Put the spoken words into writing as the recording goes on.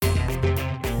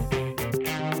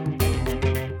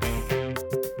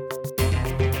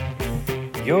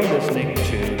You're listening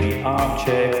to the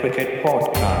Armchair Cricket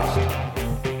Podcast.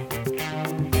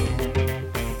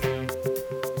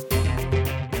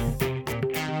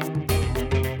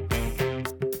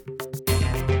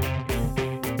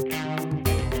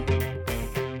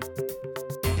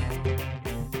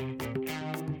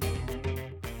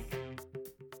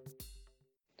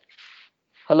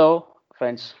 Hello,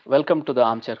 friends. Welcome to the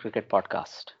Armchair Cricket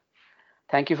Podcast.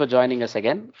 Thank you for joining us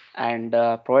again and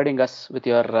providing us with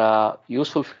your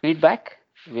useful feedback.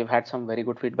 We've had some very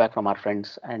good feedback from our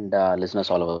friends and listeners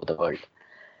all over the world.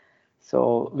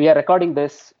 So, we are recording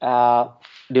this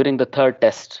during the third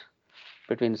test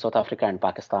between South Africa and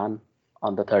Pakistan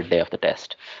on the third day of the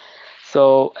test.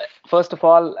 So, first of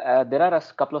all, there are a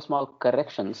couple of small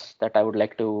corrections that I would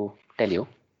like to tell you,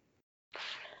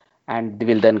 and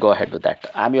we'll then go ahead with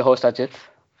that. I'm your host, Ajit,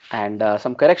 and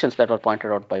some corrections that were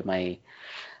pointed out by my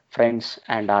friends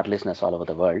and our listeners all over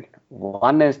the world.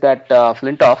 One is that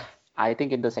Flintoff, I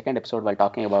think in the second episode while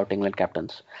talking about England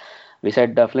captains, we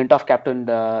said Flintoff captained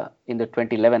in the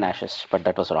 2011 Ashes, but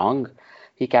that was wrong.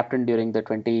 He captained during the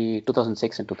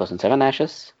 2006 and 2007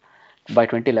 Ashes. By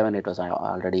 2011, it was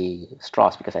already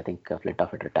Strauss because I think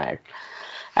Flintoff had retired.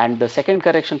 And the second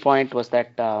correction point was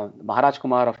that Maharaj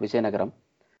Kumar of Vijayanagaram,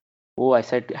 who I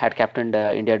said had captained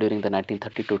India during the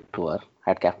 1932 tour,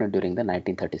 had captained during the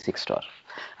 1936 tour.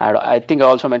 I think I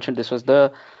also mentioned this was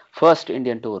the first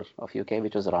Indian tour of UK,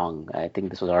 which was wrong. I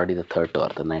think this was already the third tour,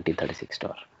 the 1936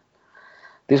 tour.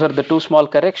 These were the two small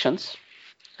corrections.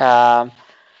 Now,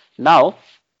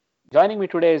 joining me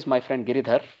today is my friend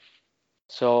Giridhar,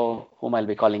 so whom I'll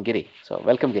be calling Giri. So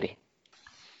welcome, Giri.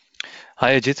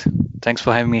 Hi Ajit, thanks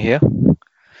for having me here.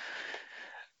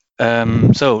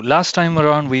 So last time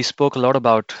around we spoke a lot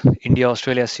about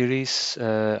India-Australia series,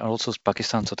 and also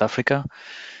Pakistan-South Africa.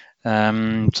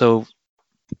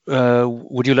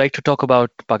 Would you like to talk about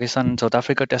Pakistan and South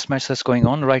Africa test match that's going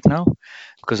on right now?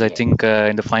 Because I think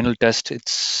in the final test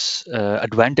it's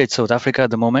advantage South Africa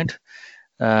at the moment.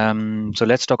 So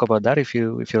let's talk about that if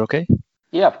you're okay.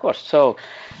 Yeah, of course. So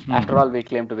after all, we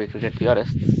claim to be cricket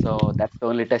purists, so that's the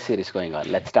only test series going on.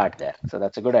 Let's start there. So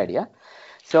that's a good idea.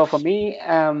 So for me,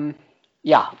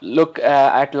 yeah, look,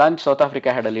 at lunch, South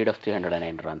Africa had a lead of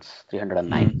 309 runs,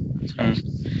 309 runs.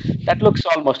 That looks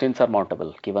almost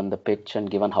insurmountable given the pitch and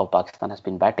given how Pakistan has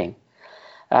been batting.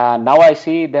 Now I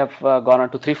see they've gone on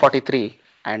to 343,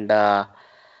 and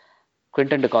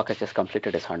Quinton de Kock has just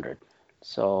completed his 100.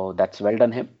 So that's well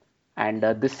done him. And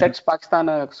this sets Pakistan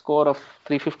a score of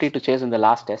 350 to chase in the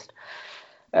last test.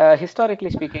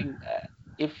 Historically speaking,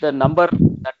 if the number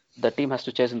that the team has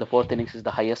to chase in the fourth innings is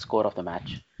the highest score of the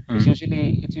match,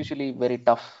 it's usually very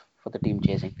tough for the team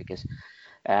chasing because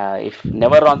if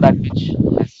never on that pitch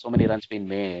has so many runs been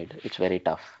made, it's very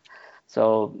tough.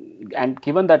 So, and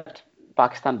given that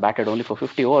Pakistan batted only for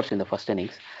 50 overs in the first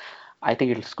innings, I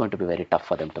think it's going to be very tough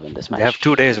for them to win this match. They have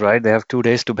 2 days, right? They have 2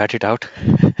 days to bat it out.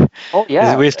 Oh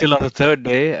yeah, we're still on the third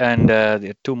day, and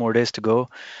there are 2 more days to go.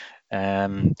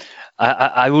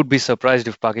 I would be surprised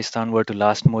if Pakistan were to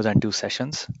last more than 2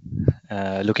 sessions,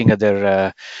 looking at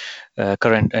their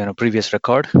current, previous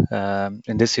record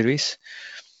in this series.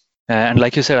 And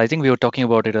like you said, I think we were talking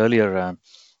about it earlier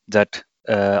that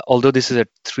although this is a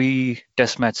 3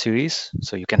 test match series,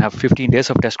 so you can have 15 days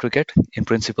of test cricket in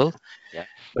principle. Yeah.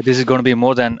 But this is going to be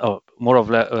less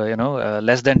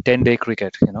than 10-day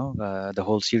cricket. The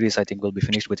whole series I think will be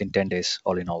finished within 10 days,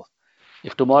 all in all.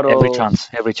 If tomorrow,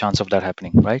 every chance of that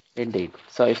happening, right? Indeed.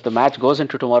 So if the match goes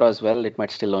into tomorrow as well, it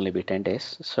might still only be 10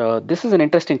 days. So this is an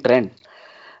interesting trend.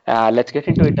 Let's get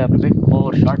into it a bit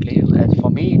more shortly. As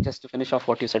for me, just to finish off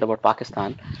what you said about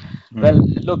Pakistan, well,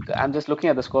 look, I'm just looking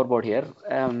at the scoreboard here.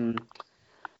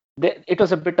 It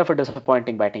was a bit of a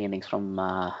disappointing batting innings from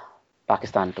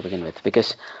Pakistan to begin with,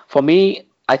 because for me,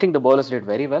 I think the bowlers did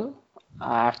very well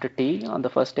after tea on the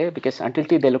first day, because until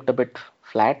tea they looked a bit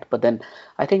flat, but then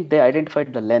I think they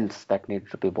identified the lengths that needed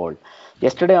to be bowled.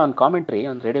 Yesterday on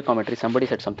radio commentary, somebody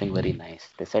said something very nice.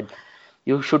 They said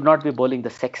you should not be bowling the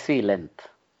sexy length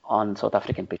on South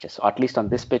African pitches, or at least on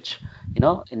this pitch,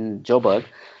 in Joburg.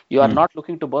 You are not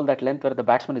looking to bowl that length where the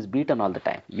batsman is beaten all the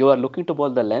time. You are looking to bowl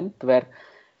the length where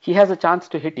he has a chance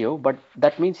to hit you, but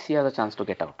that means he has a chance to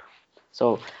get out.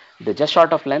 So the just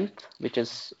short of length, which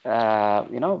is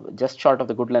just short of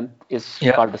the good length, is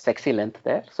called the sexy length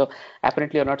there. So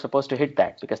apparently you're not supposed to hit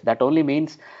that, because that only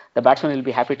means the batsman will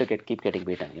be happy to keep getting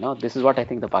beaten. This is what I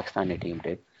think the Pakistani team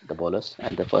did, the bowlers,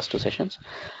 and the first 2 sessions.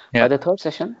 By the third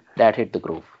session, they had hit the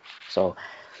groove. So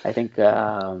I think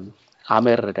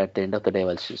Amir, at the end of the day,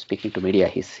 while speaking to media,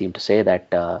 he seemed to say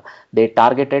that they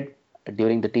targeted,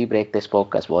 during the tea break, they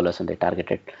spoke as bowlers and they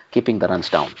targeted keeping the runs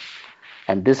down.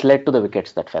 and this led to the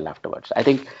wickets that fell afterwards. I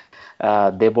think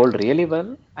they bowled really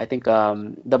well. I think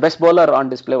the best bowler on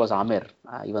display was Amir,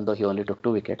 even though he only took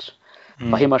 2 wickets.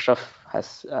 Fahim Ashraf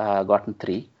has gotten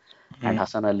 3, and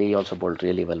Hassan Ali also bowled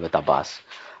really well with Abbas.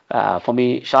 For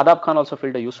me, Shadab Khan also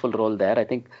filled a useful role there. I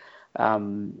think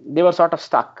they were sort of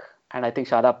stuck, and I think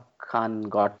Shadab Khan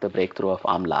got the breakthrough of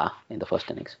Amla in the first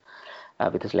innings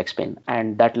with his leg spin,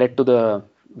 and that led to the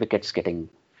wickets getting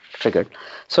triggered.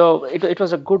 So it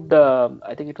was a good,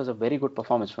 I think it was a very good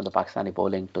performance from the Pakistani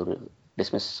bowling to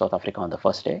dismiss South Africa on the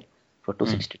first day for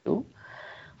 262.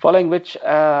 Following which,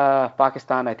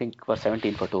 Pakistan, I think, were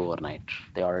 17 for 2 overnight.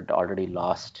 They already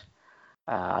lost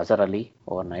Azhar Ali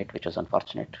overnight, which was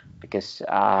unfortunate because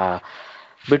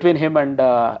between him and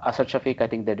Asad Shafiq, I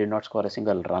think they did not score a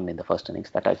single run in the first innings.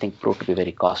 That I think proved to be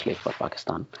very costly for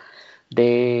Pakistan.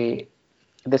 They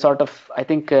sort of, I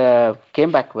think,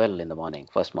 came back well in the morning,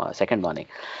 second morning.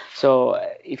 So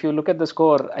if you look at the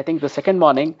score, I think the second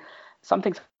morning,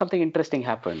 something interesting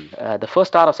happened. The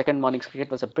first hour of second morning's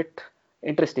cricket was a bit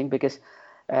interesting because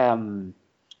I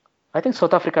think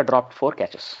South Africa dropped 4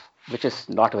 catches, which is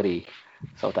not very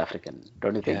South African,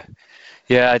 don't you think?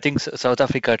 Yeah, I think South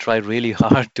Africa tried really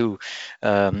hard to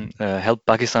help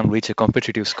Pakistan reach a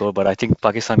competitive score, but I think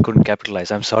Pakistan couldn't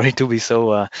capitalize. I'm sorry to be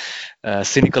so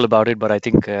cynical about it, but I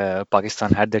think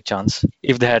Pakistan had their chance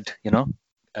if they had,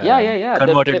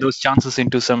 converted those chances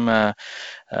into some,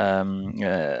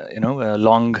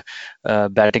 long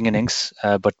batting innings.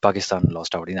 But Pakistan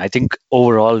lost out. I think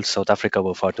overall South Africa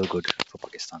were far too good for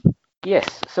Pakistan.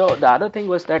 Yes. So the other thing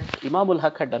was that Imamul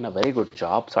Haq had done a very good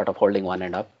job sort of holding one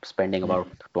end up, spending about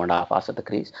 2.5 hours at the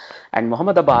crease. And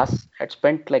Mohammad Abbas had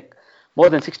spent like more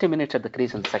than 60 minutes at the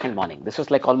crease in the second morning. This was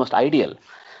like almost ideal.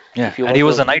 Yeah, and he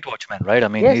was a night watchman, right? I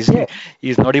mean,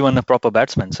 he's not even a proper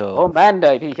batsman. So. Oh man,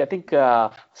 I think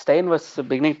Stein was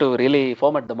beginning to really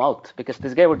foam at the mouth because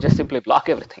this guy would just simply block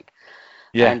everything.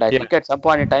 Yeah. And I think at some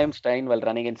point in time, Stein, while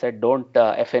running in, said, "Don't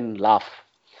effing laugh."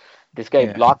 This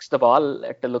guy blocks the ball,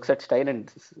 looks at Stein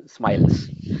and smiles,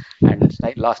 and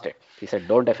Stein lost it. He said,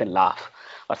 "Don't effing laugh,"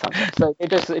 or something. So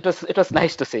it was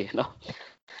nice to see,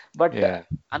 But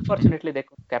unfortunately, they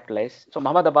couldn't capitalize. So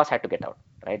Mohammad Abbas had to get out,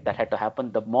 right? That had to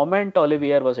happen. The moment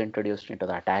Olivier was introduced into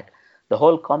the attack, the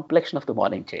whole complexion of the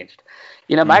morning changed.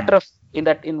 In a matter of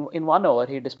in 1 over,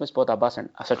 he dismissed both Abbas and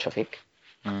Asad Shafiq,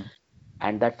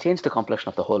 and that changed the complexion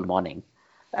of the whole morning.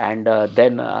 And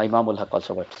then Imamul Haq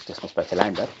also was dismissed by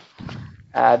Philander.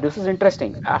 This is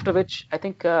interesting. After which, I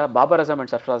think Babar Azam and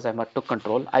Sarfraz Ahmad took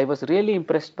control. I was really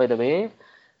impressed by the way,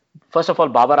 first of all,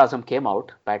 Babar Azam came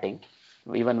out batting,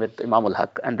 even with Imamul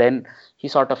Haq, and then he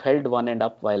sort of held one end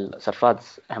up while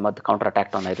Sarfraz Ahmad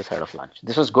counter-attacked on either side of lunch.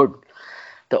 This was good.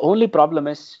 The only problem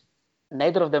is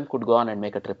neither of them could go on and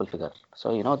make a triple figure.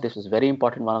 So, this was very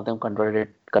important. One of them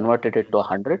converted it to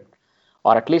 100.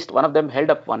 Or at least one of them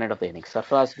held up one end of the innings.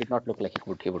 Sarfraz did not look like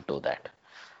he would do that.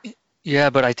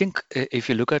 Yeah, but I think if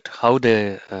you look at how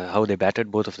they batted,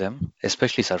 both of them,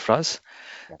 especially Sarfraz,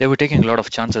 they were taking a lot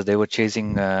of chances. They were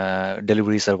chasing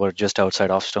deliveries that were just outside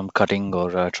off stump, cutting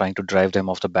or trying to drive them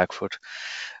off the back foot.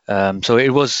 So it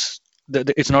was.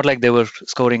 It's not like they were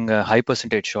scoring high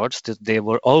percentage shots. They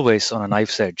were always on a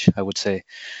knife's edge, I would say.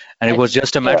 And it was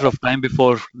just a matter of time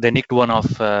before they nicked one off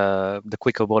the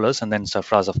quicker bowlers, and then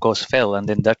Sarfraz, of course, fell, and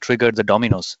then that triggered the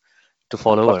dominoes to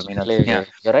fall over. You're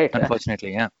right.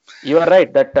 Unfortunately, yeah. You are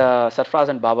right that Sarfraz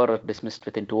and Babar were dismissed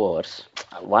within 2 overs.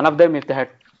 One of them, if they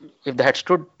had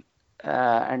stood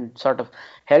and sort of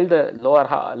held the lower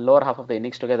half of the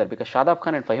innings together, because Shadab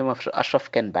Khan and Fahim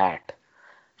Ashraf can bat.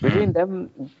 Between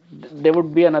them, there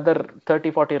would be another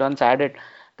 30-40 runs added.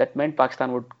 That meant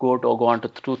Pakistan would go on to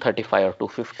 235 or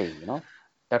 250.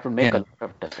 That would make a lot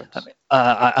of difference.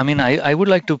 I would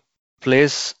like to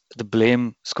place the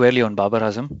blame squarely on Babar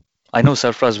Azam. I know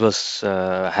Sarfraz was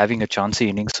having a chancy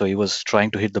innings, so he was trying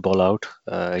to hit the ball out.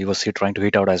 He was trying to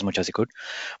hit out as much as he could.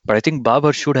 But I think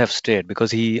Babar should have stayed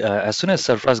because he, as soon as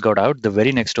Sarfraz got out, the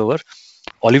very next over,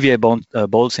 Olivier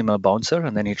bowls him a bouncer,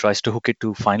 and then he tries to hook it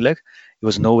to fine leg. He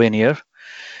was nowhere near.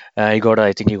 I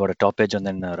think he got a top edge, and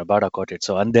then Rabada caught it.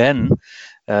 So, and then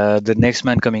the next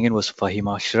man coming in was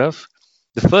Fahim Ashraf.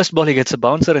 The first ball, he gets a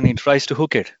bouncer, and he tries to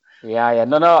hook it. Yeah.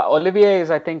 No. Olivier is,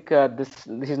 I think, this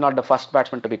is not the first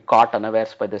batsman to be caught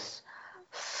unawares by this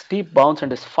steep bounce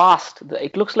and is fast.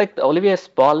 It looks like Olivier's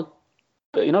ball,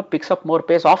 picks up more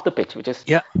pace off the pitch, which is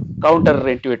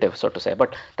counterintuitive, so to say.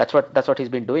 But that's what he's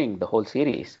been doing the whole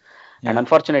series. Yeah. And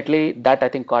unfortunately, that I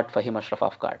think caught Fahim Ashraf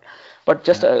off guard. But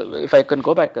just if I can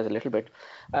go back a little bit,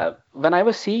 when I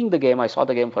was seeing the game, I saw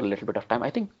the game for a little bit of time.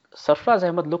 I think Sarfraz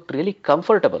Ahmad looked really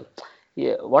comfortable.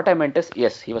 Yeah, what I meant is,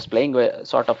 yes, he was playing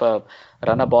sort of a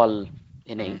run a ball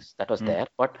innings that was there,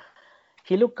 but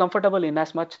he looked comfortable in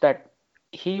as much that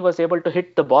he was able to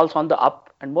hit the balls on the up,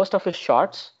 and most of his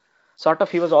shots, sort of,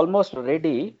 he was almost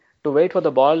ready to wait for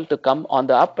the ball to come on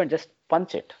the up and just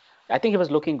punch it. I think he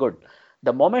was looking good.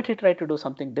 The moment he tried to do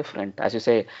something different, as you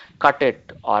say, cut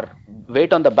it or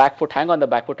wait on the back foot, hang on the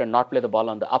back foot and not play the ball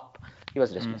on the up, he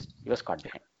was dismissed. He was caught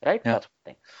behind, right? Yeah. That's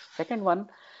one thing. Second one,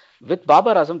 with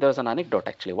Babar Azam, there was an anecdote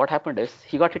actually. What happened is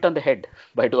he got hit on the head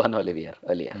by Duan Olivier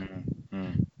earlier.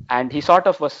 And he sort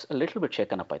of was a little bit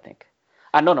shaken up, I think.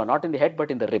 No, not in the head,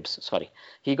 but in the ribs. Sorry.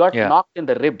 He got knocked in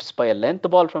the ribs by a length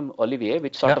ball from Olivier,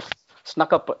 which sort of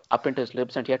snuck up into his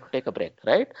ribs, and he had to take a break,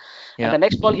 right? And the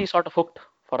next ball, he sort of hooked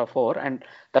for a 4. And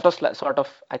that was sort of,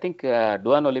 I think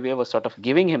Duan Olivier was sort of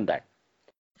giving him that.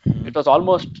 It was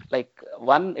almost like,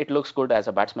 one, it looks good as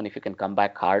a batsman if you can come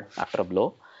back hard after a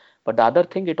blow. But the other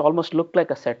thing, it almost looked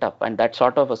like a setup, and that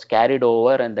sort of was carried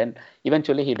over, and then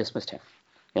eventually he dismissed him.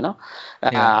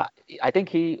 I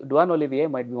think Duan Olivier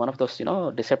might be one of those,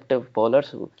 deceptive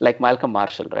bowlers like Malcolm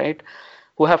Marshall, right?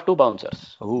 Who have 2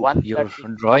 bouncers. One, you're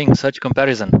drawing such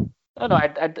comparison. No. Go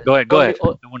ahead.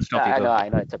 I won't stop you. I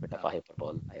know it's a bit of a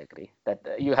hyperbole. I agree that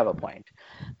you have a point.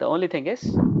 The only thing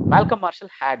is, Malcolm Marshall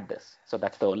had this, so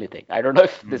that's the only thing. I don't know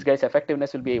if this guy's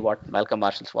effectiveness will be what Malcolm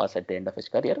Marshall's was at the end of his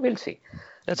career. We'll see.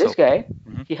 This guy,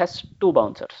 he has 2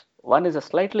 bouncers. One is a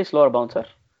slightly slower bouncer.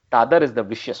 The other is the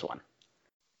vicious one.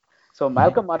 So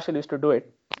Malcolm Marshall used to do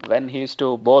it when he used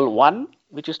to bowl one,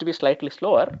 which used to be slightly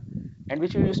slower, and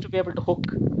which you used to be able to hook.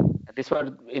 These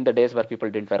were in the days where people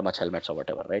didn't wear much helmets or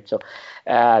whatever, right? So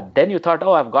then you thought,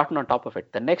 oh, I've gotten on top of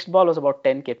it. The next ball was about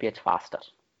 10 kph faster,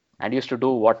 and used to do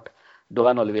what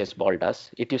Duan Olivier's ball does.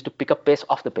 It used to pick up pace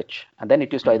off the pitch, and then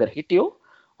it used to either hit you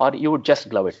or you would just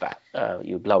glove it back.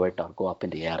 You glove it or go up in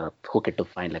the air or hook it to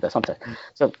find like a something.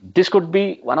 So this could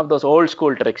be one of those old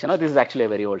school tricks. This is actually a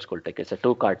very old school trick. It's a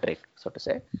 2-card trick, so to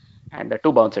say, and a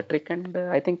 2-bouncer trick. And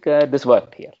I think this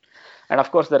worked here. And of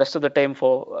course, the rest of the time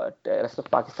rest of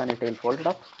Pakistani tail folded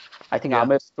up. I think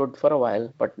Amir stood for a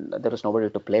while, but there was nobody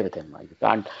to play with him.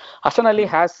 And Hassan Ali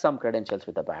has some credentials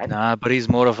with the bat. Nah, but he's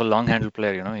more of a long handle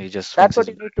player, He just that's what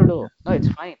you need to do. No, it's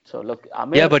fine. So look,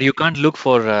 Amir. Yeah, but you can't look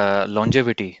for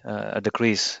longevity at the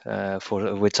crease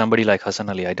with somebody like Hassan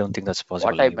Ali. I don't think that's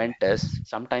possible. What I meant is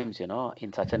sometimes,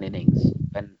 in such an innings,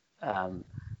 when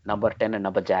number 10 and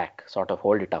number Jack sort of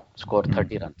hold it up, score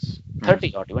 30 runs,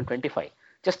 30 or even 25.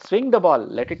 Just swing the ball,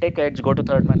 let it take an edge, go to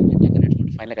third man, take an edge, go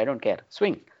to fine. Like, I don't care.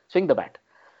 Swing the bat.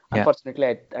 Unfortunately,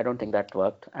 I don't think that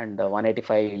worked. And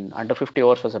 185 in under 50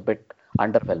 overs was a bit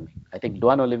underwhelming. I think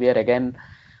Duan Olivier again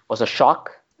was a shock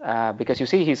because you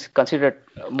see he's considered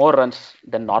more runs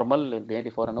than normal in the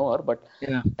 84 and over. But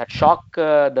that shock,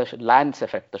 the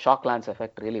shock Lance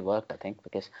effect really worked, I think,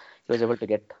 because he was able to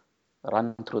get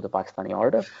run through the Pakistani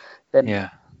order.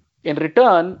 Then in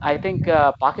return, I think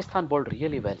Pakistan bowled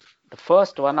really well. The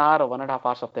first 1 hour or 1.5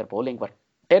 hours of their bowling were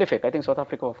terrific. I think South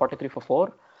Africa were 43 for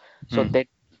 4. So they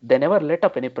never let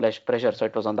up any pressure. So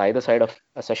it was on the either side of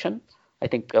a session. I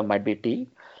think might be T.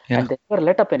 And they never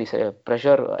let up any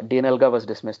pressure. Dean Elgar was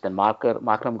dismissed. Then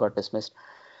Markram got dismissed.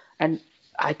 And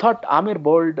I thought Amir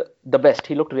bowled the best.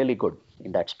 He looked really good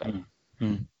in that spell.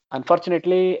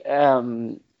 Unfortunately,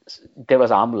 there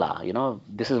was Amla.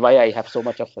 This is why I have so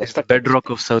much of respect. It's the bedrock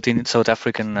of South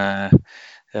African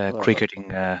cricketing,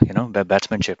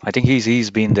 batsmanship. I think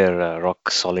he's been their rock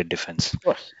solid defense. Of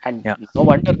course, and no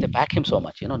wonder they back him so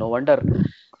much. No wonder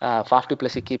Faf du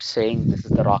Plessis keeps saying this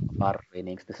is the rock of our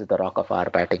innings, this is the rock of our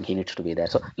batting. He needs to be there.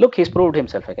 So look, he's proved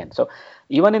himself again. So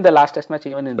even in the last Test match,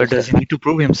 but does he need to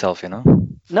prove himself?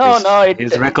 No,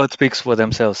 his record speaks for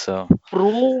themselves. So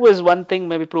prove is one thing.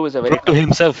 Maybe prove is a very prove to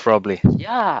himself probably.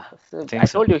 Yeah, I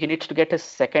told you he needs to get his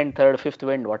 2nd, 3rd, 5th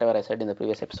win, whatever I said in the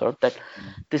previous episode. That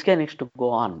this guy needs to go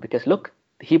on because look,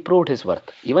 he proved his worth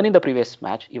even in the previous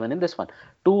match, even in this one.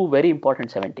 2 very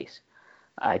important 70s.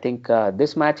 I think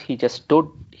this match he just stood.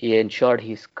 He ensured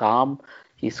he's calm.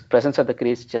 His presence at the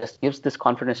crease just gives this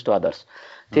confidence to others.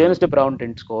 Theonis de Bruin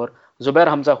didn't score. Zubair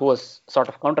Hamza, who was sort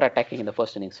of counter-attacking in the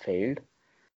first innings, failed.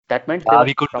 That meant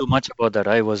we couldn't do much about that.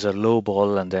 It was a low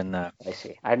ball, and then I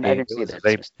see. I didn't see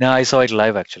that. No, I saw it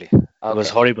live actually. It was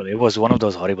horrible. It was one of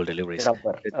those horrible deliveries.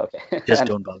 Okay. Just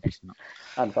don't bowl.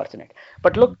 Unfortunate.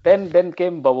 But look, then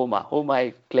came Bavuma, whom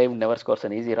I claim never scores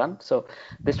an easy run. So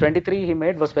this 23 he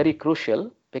made was very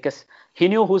crucial because he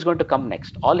knew who's going to come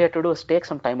next. All he had to do was take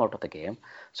some time out of the game.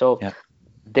 So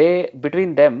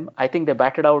between them, I think they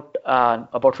batted out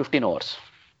about 15 overs.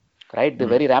 Right, the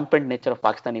very rampant nature of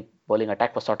Pakistani bowling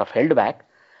attack was sort of held back,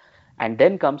 and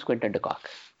then comes Quinton de Kock.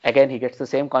 Again, he gets the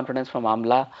same confidence from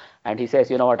Amla, and he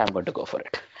says, "You know what? I'm going to go for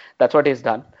it." That's what he's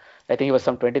done. I think he was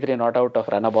some 23 not out of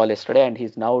run a ball yesterday, and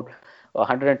he's now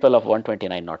 112 of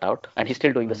 129 not out, and he's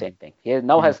still doing the same thing. He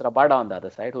now has Rabada on the other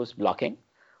side who's blocking,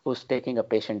 who's taking a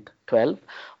patient 12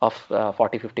 of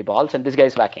 40, 50 balls, and this guy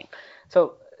is whacking.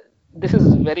 So this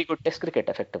is very good test cricket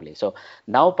effectively. So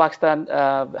now Pakistan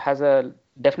has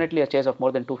definitely a chase of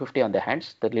more than 250 on their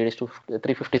hands. The lead is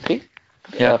 353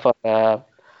 for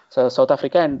so South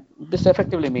Africa, and this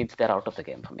effectively means they're out of the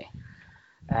game for me.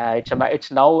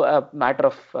 It's now a matter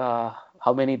of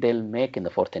how many they'll make in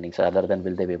the fourth innings, rather than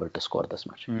will they be able to score this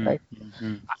much, right?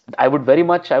 I would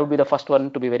be the first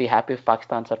one to be very happy if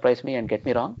Pakistan surprise me and get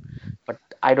me wrong, but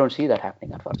I don't see that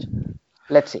happening, unfortunately.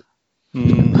 Let's see.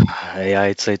 Yeah,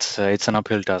 it's an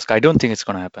uphill task. I don't think it's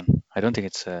going to happen. I don't think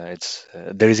it's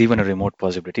there is even a remote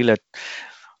possibility.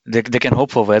 They can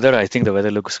hope for weather. I think the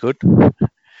weather looks good.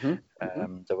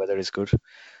 The weather is good.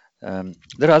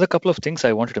 There are other couple of things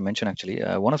I wanted to mention actually.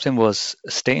 One of them was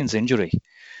Stein's injury.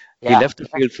 He left the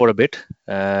field for a bit.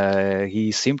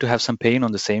 He seemed to have some pain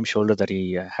on the same shoulder that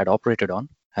he had an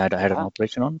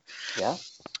operation on. Yeah.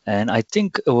 And I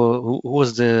think who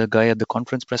was the guy at the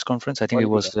press conference? I think it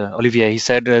was Olivier. He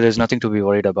said there's nothing to be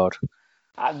worried about.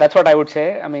 That's what I would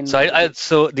say. I mean,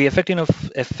 so the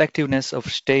effectiveness of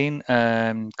Stein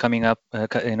coming up,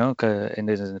 in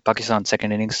the Pakistan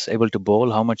second innings, able to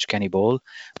bowl. How much can he bowl?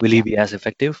 Will he be as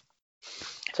effective?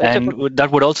 And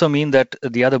that would also mean that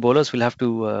the other bowlers will have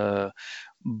to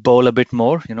bowl a bit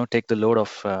more. Take the load of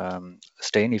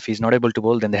Stein. If he's not able to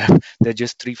bowl, then they're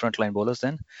just three frontline bowlers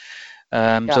then.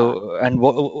 So, and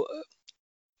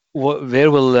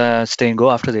where will Stein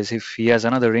go after this if he has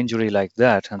another injury like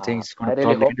that? I think he's going to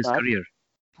probably end his career.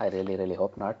 I really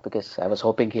hope not, because I was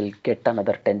hoping he'll get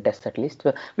another 10 tests at least.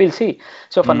 We'll see.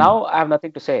 So for now, I have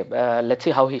nothing to say. Let's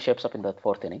see how he shapes up in the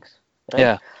fourth innings. Right?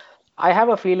 Yeah. I have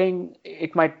a feeling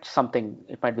it might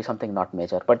be something not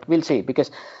major, but we'll see,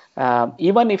 because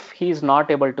even if he's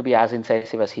not able to be as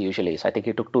incisive as he usually is, I think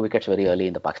he took 2 wickets very early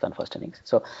in the Pakistan first innings.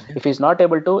 So if he's not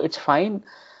able to, it's fine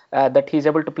that he's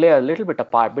able to play a little bit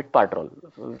part role.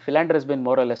 Philander has been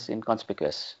more or less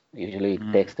inconspicuous. Usually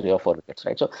it takes 3 or 4 wickets,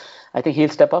 right? So I think he'll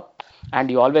step up, and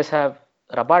you always have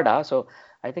Rabada. So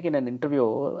I think in an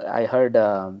interview I heard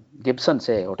Gibson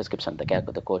say, Otis Gibson,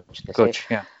 the coach,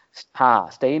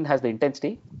 Stein has the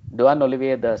intensity, Duan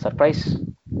Olivier the surprise,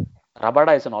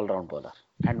 Rabada is an all-round bowler,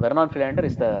 and Vernon Philander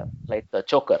is the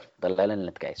choker, the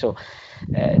length guy. So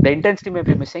the intensity may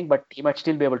be missing, but he might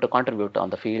still be able to contribute on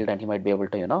the field, and he might be able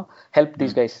to help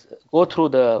these guys go through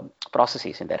the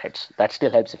processes in their heads. That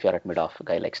still helps if you're at mid-off, a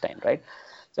guy like Stein, right?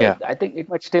 So I think it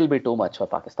might still be too much for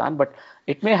Pakistan, but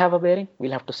it may have a bearing.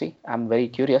 We'll have to see. I'm very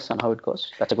curious on how it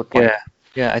goes. That's a good point.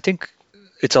 Yeah. I think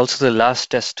it's also the last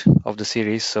test of the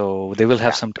series, so they will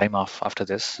have some time off after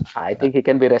this. I think he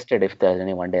can be rested if there's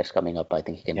any one-dayers coming up. I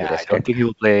think he can be rested. I don't think he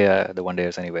will play the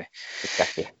one-dayers anyway.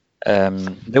 Exactly.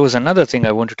 There was another thing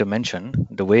I wanted to mention.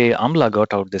 The way Amla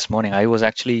got out this morning, I was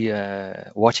actually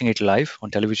watching it live on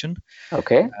television.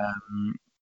 Okay.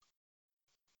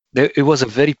 It was a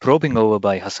very probing over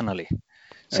by Hassan Ali.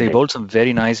 So he bowled some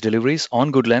very nice deliveries on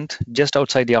good length, just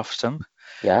outside the off stump.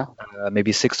 Yeah.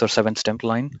 Maybe 6th or 7th stump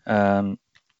line.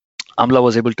 Amla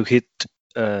was able to hit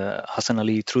Hassan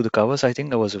Ali through the covers. I think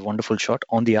that was a wonderful shot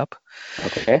on the up.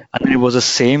 Okay. And it was the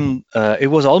same. It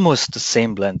was almost the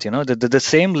same length. The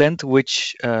same length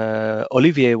which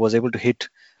Olivier was able to hit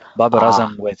Babar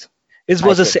Azam with. It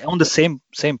was on the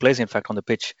same place, in fact, on the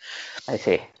pitch. I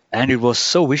see. And it was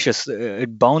so vicious.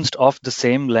 It bounced off the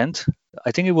same length.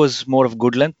 I think it was more of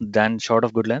good length than short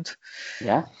of good length.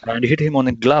 Yeah. And it hit him on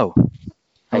the glove.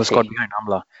 He was caught behind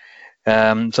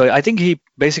Amla. So I think he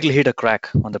basically hit a crack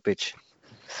on the pitch.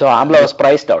 So Amla was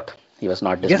priced out. He was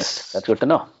not dismissed. Yes. That's good to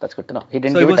know. He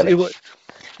didn't give it away.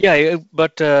 Yeah,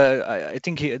 but I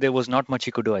think there was not much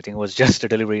he could do. I think it was just a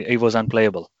delivery. It was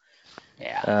unplayable.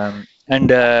 Yeah.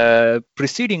 And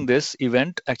preceding this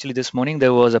event, actually this morning,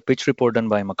 there was a pitch report done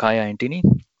by Makaya Antini,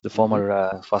 the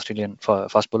former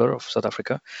fast bowler of South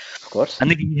Africa. Of course. And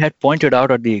then he had pointed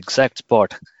out at the exact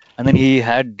spot. And then he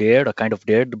had dared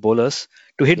the bowlers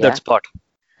to hit that spot.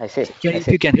 I see. If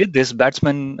you can hit this,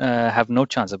 batsmen have no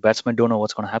chance. The batsmen don't know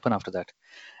what's going to happen after that.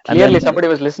 Clearly, somebody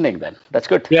was listening then. That's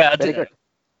good. Yeah, very good.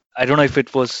 I don't know if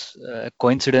it was a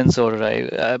coincidence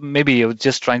or maybe he was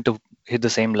just trying to hit the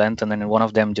same length, and then one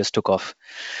of them just took off.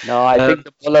 No, I think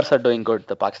the bowlers are doing good.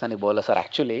 The Pakistani bowlers are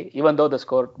actually, even though the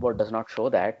scoreboard does not show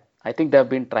that, I think they've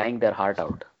been trying their heart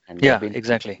out.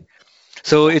 Exactly.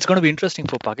 So it's going to be interesting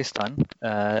for Pakistan,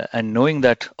 and knowing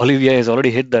that Olivier has already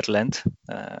hit that length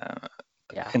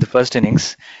in the first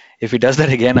innings. If he does that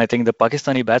again, I think the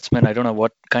Pakistani batsmen, I don't know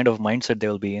what kind of mindset they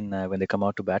will be in when they come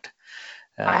out to bat.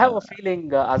 I have Uh, a feeling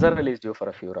Azhar Ali is due for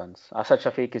a few runs. Asad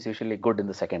Shafiq is usually good in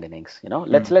the second innings.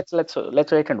 mm,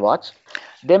 Let's wait and watch.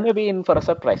 They may be in for a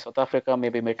surprise. South Africa may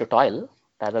be made to toil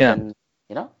rather yeah, than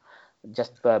you know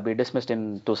just be dismissed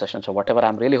in two sessions or whatever.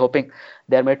 I'm really hoping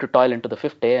they're made to toil into the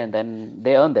fifth day and then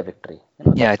they earn their victory.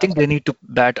 yeah. I That's think they need to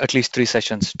bat at least 3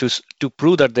 sessions to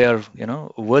prove that they are,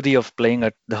 worthy of playing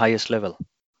at the highest level.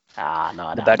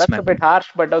 The no, that's a batsmen. bit harsh,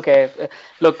 but okay.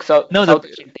 Look, No, South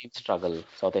Asian teams struggle.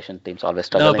 South Asian teams always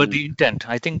no, struggle, but and the intent.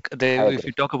 I think I if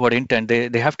you agree. talk about intent,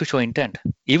 they have to show intent.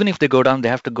 Even if they go down, they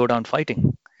have to go down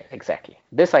fighting. Exactly.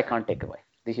 This I can't take away.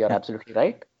 This you're Yeah. absolutely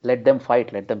right. Let them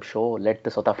fight. Let them show. Let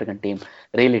the South African team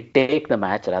really take the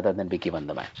match rather than be given the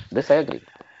match. This I agree.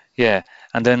 Yeah,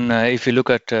 and then if you look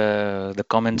at the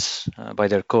comments by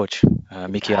their coach,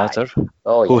 Mickey Ah, Arthur,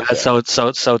 oh who yes, has yes,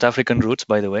 South African roots,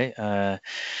 by the way,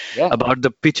 yeah. about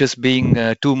the pitches being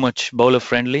too much bowler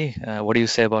friendly. What do you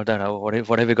say about that?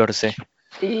 What have you got to say?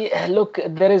 Look,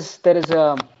 there is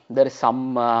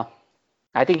some.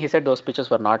 I think he said those pitches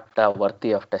were not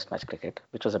worthy of Test match cricket,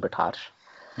 which was a bit harsh.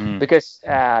 Mm, Because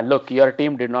look, your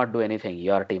team did not do anything.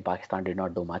 Your team, Pakistan, did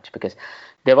not do much because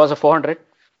there was a 400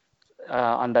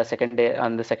 on the second day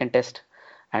on the second test,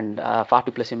 and Faf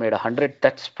du Plessis made 100.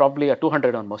 That's probably a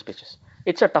 200 on most pitches.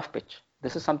 It's a tough pitch.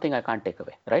 This is something I can't take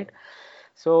away, right?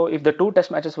 So if the two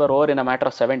test matches were over in a matter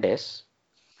of 7 days,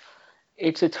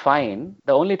 it's fine.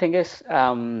 The only thing is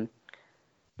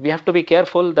we have to be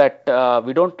careful that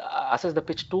we don't assess the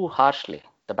pitch too harshly.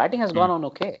 The batting has gone mm, on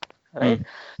okay, right?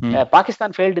 mm, mm.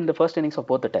 Pakistan failed in the first innings of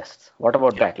both the tests. What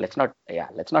about Yeah, that? Let's not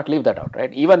leave that out,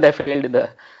 right? Even they failed in the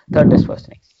third test first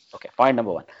innings. Okay, point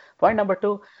number one. Point number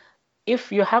two,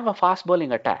 if you have a fast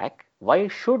bowling attack, why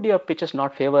should your pitches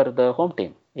not favor the home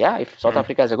team? Yeah, if South mm,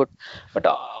 Africa is a good, but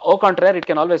au contraire, it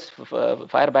can always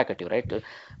fire back at you, right?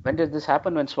 When did this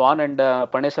happen? When Swan and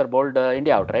Panesar bowled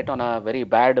India out, right, on a very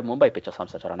bad Mumbai pitch or some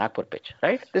such or a Nagpur pitch,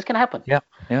 right? This can happen. yeah,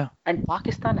 yeah. And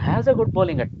Pakistan has a good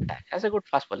bowling attack, has a good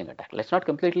fast bowling attack. Let's not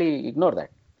completely ignore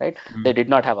that, right? They Mm, did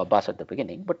not have Abbas at the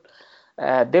beginning, but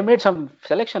they made some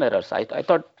selection errors. I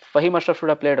thought Fahim Ashraf should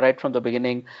have played right from the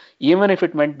beginning, even if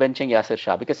it meant benching Yasir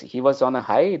Shah, because he was on a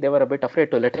high. They were a bit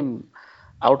afraid to let him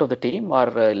out of the team or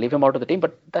leave him out of the team,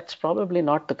 but that's probably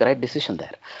not the correct decision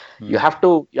there. You mm. have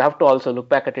to you have to also look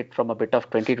back at it from a bit of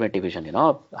 2020 vision.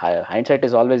 Hindsight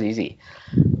is always easy.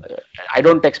 I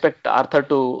don't expect Arthur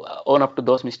to own up to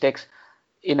those mistakes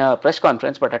in a press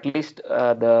conference, but at least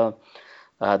the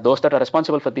those that are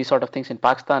responsible for these sort of things in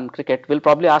Pakistan cricket will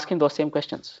probably ask him those same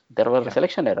questions. There were Yeah,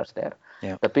 selection errors there.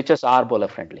 yeah. The pitches are bowler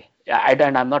friendly.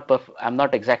 And I'm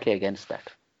not exactly against that.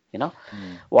 You know,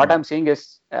 Mm, what mm. I'm seeing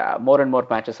is more and more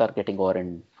matches are getting over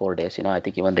in 4 days. I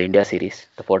think even the India series,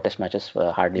 the four test matches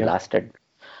hardly Yeah, lasted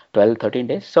 12, 13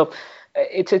 days. So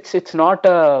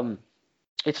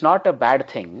it's not a bad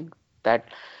thing that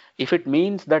if it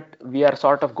means that we are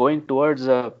sort of going towards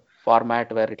a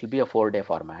format where it will be a 4 day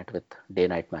format with day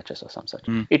night matches or some such,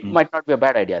 mm, it mm. might not be a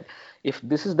bad idea. If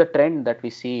this is the trend that we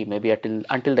see maybe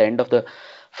until the end of the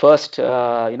first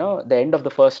the end of the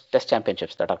first test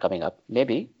championships that are coming up,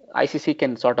 maybe ICC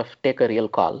can sort of take a real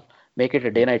call, make it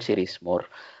a day night series more,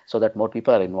 so that more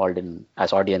people are involved in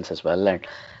as audience as well, and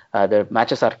the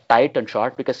matches are tight and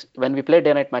short, because when we play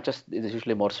day night matches there's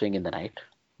usually more swing in the night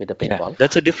with the pink Yeah, ball.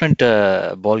 that's a different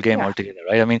ball game Yeah, altogether,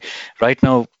 right? I mean, right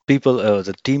now,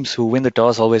 the teams who win the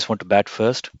toss always want to bat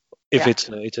first. If yeah,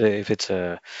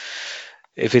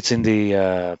 if it's in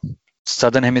the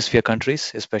southern hemisphere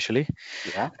countries, especially,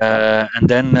 yeah, yeah. and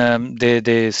then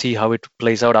they see how it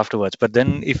plays out afterwards. But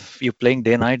then, if you're playing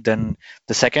day night, then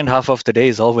the second half of the day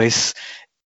is always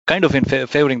kind of in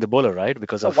favoring the bowler, right?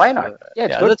 Because So of why not? Yeah,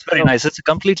 it's yeah, good. that's very nice. It's a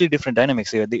completely different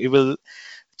dynamics here. It will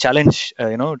challenge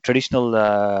traditional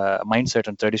mindset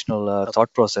and traditional So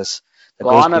thought process that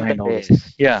goes gone are the behind all this.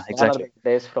 days. Yeah, Gone are exactly. the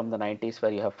days from the 90s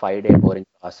where you have 5 day boring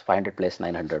toss, 500 plays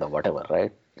 900 or whatever,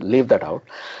 right? Leave that out.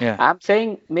 Yeah. I'm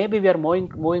saying maybe we are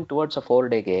moving towards a 4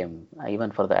 day game,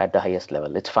 even for the at the highest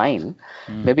level. It's fine.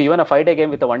 Mm. Maybe even a 5 day game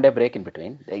with a 1 day break in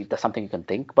between. That's something you can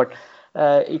think. But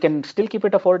you can still keep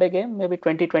it a 4 day game. Maybe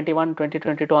 2021,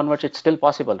 2022 onwards, it's still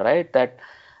possible, right? That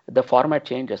the format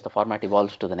changes, the format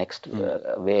evolves to the next Mm.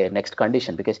 next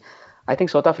condition. Because I think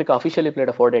South Africa officially played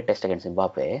a 4 day test against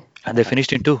Zimbabwe. And they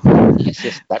finished in two.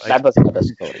 Yes, that Right. that was another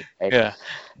story, right? Yeah.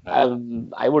 Right.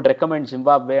 I would recommend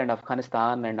Zimbabwe and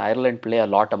Afghanistan and Ireland play a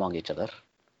lot among each other.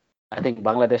 I think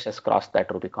Bangladesh has crossed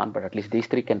that Rubicon, but at least these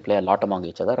three can play a lot among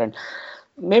each other, and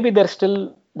maybe there's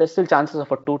still chances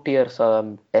of a two-tier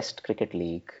Test cricket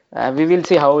league. We will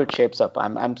see how it shapes up.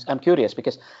 I'm curious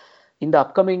because in the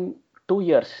upcoming 2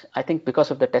 years, I think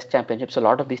because of the Test Championships, a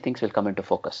lot of these things will come into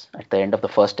focus at the end of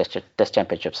the first Test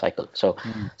Championship cycle. So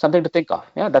something to think of.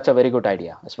 Yeah, that's a very good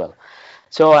idea as well.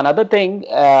 So another thing,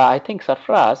 I think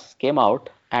Sarfraz came out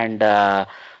and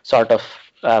sort of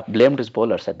blamed his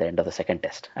bowlers at the end of the second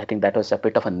test. I think that was a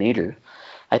bit of a needle.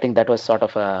 I think that was sort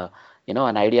of a,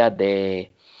 an idea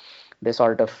they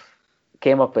sort of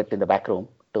came up with in the back room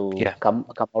to Yeah. come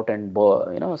out and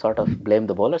sort of blame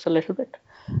the bowlers a little bit.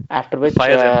 After which,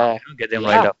 Fire them up, get them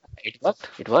riled up. it worked.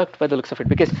 It worked by the looks of it.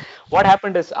 Because what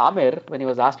happened is Amir, when he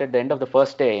was asked at the end of the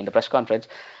first day in the press conference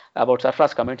about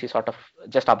Sarfaraz comments, he sort of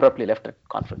just abruptly left the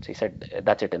conference. He said,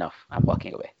 "That's it, enough. I'm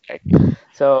walking away." Right.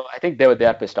 So I think they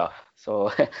are pissed off.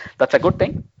 So that's a good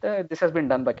thing. This has been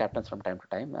done by captains from time to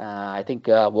time. I think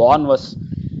Vaughan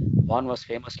was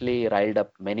famously riled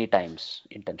up many times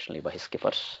intentionally by his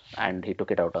skippers, and he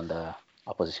took it out on the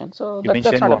opposition. So You mean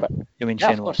that's Shane not a Warne? bad. You mean Yeah,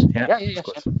 Shane of Warne? course. Yeah, Yeah. of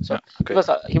course. So Yeah,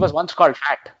 okay. he was once called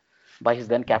fat by his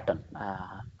then captain.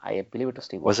 I believe it was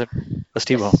Steve Vaughan. Was it?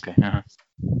 Steve? Yes. Okay. Uh-huh.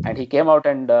 And he came out,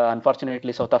 and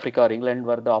unfortunately, South Africa or England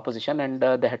were the opposition, and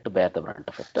they had to bear the brunt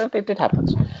of it. It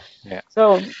happens. Yeah.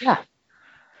 So yeah.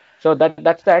 So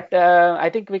that's that. I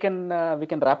think we can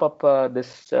wrap up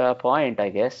this point, I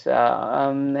guess.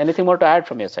 Anything more to add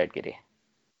from your side, Giri?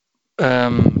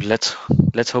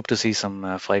 Let's hope to see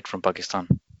some fight from Pakistan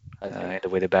in the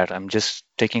way they bat. I'm just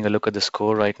taking a look at the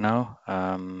score right now.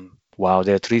 Wow,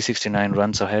 they're 369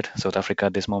 runs ahead, South Africa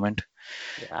at this moment.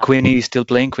 Yeah. Queenie is still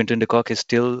playing. Quinton de Kock is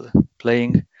still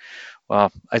playing. Wow,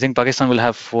 I think Pakistan will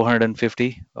have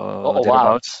 450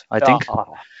 thereabouts. Wow. I think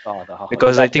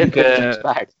because I think it's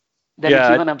bad. Then it's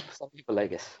even up some people, I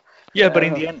guess. Yeah, but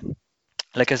in the end,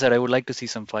 like I said, I would like to see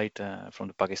some fight from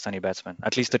the Pakistani batsmen.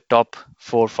 At least the top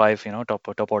 4 or 5,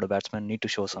 top order batsmen need to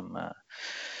show some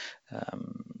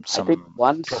I think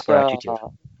once, proper attitude.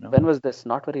 when was this?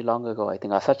 Not very long ago. I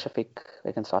think Asad Shafiq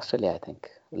against Australia, I think,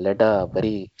 led a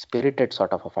very spirited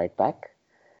sort of a fight back.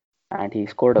 And he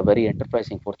scored a very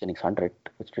enterprising fourth innings 100,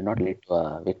 which did not lead to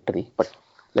a victory. But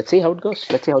let's see how it goes.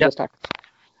 Let's see how they start.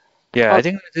 Yeah, I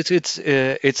think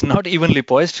it's not evenly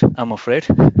poised, I'm afraid.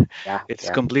 It's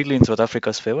completely in South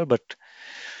Africa's favor, but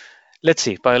let's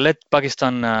see. Let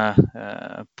Pakistan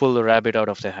pull the rabbit out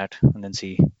of their hat and then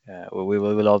see. We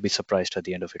will all be surprised at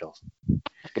the end of it all.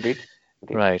 Agreed.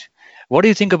 Right. What do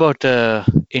you think about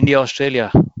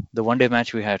India-Australia, the one-day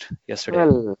match we had yesterday?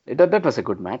 Well, that was a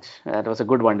good match. It was a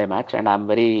good one-day match, and I'm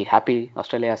very happy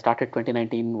Australia started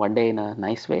 2019 one-day in a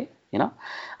nice way.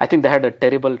 I think they had a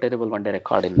terrible one-day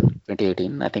record in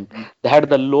 2018. I think they had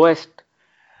the lowest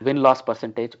win-loss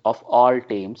percentage of all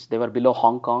teams. They were below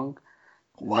Hong Kong,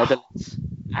 Netherlands,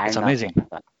 and It's amazing.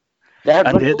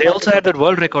 They also had that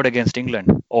world record against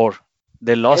England, or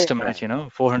they lost a match,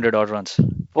 400 odd runs.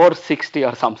 460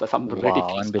 or some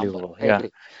ridiculous unbelievable. Number.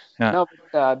 Yeah. No,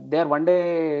 but their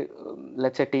one-day,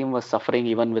 let's say, team was suffering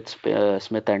even with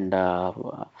Smith and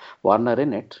Warner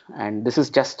in it, and this is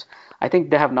just. I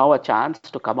think they have now a chance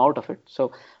to come out of it.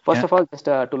 So first of all, just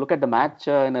to look at the match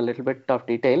in a little bit of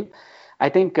detail, I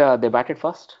think they batted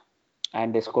first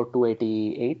and they scored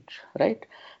 288. Right,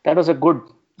 that was a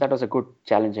good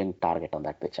challenging target on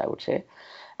that pitch, I would say,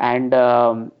 and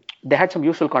they had some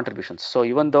useful contributions. So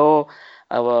even though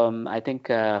I think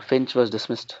Finch was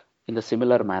dismissed in the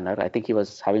similar manner, I think he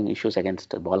was having issues against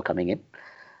the ball coming in.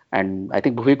 And I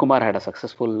think Bhuvi Kumar had a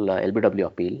successful LBW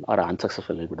appeal or an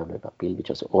unsuccessful LBW appeal, which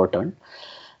was overturned.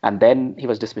 And then he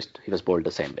was dismissed. He was bowled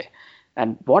the same way.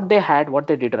 And what they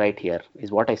did right here is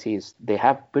what I see is they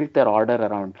have built their order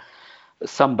around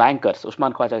some bankers.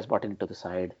 Usman Khwaja is brought into the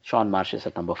side. Sean Marsh is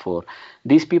at number 4.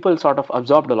 These people sort of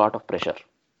absorbed a lot of pressure.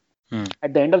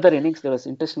 At the end of their innings, there was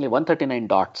interestingly 139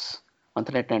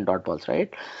 dot balls, right?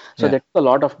 So they took a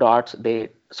lot of dots. They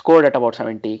scored at about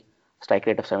 70. Strike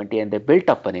rate of 70, and they built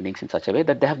up an innings in such a way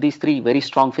that they have these 3 very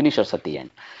strong finishers at the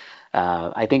end.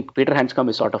 I think Peter Handscomb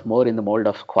is sort of more in the mold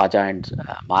of Khwaja and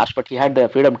Marsh, but he had the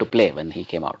freedom to play when he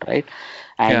came out, right?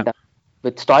 And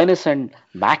with Stoinis and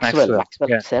Maxwell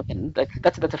 7,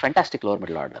 that's a fantastic lower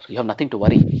middle order. You have nothing to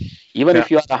worry. Even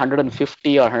if you are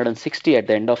 150 or 160 at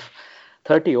the end of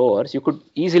 30 overs, you could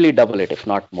easily double it, if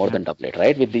not more than double it,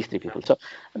 right? With these 3 people. So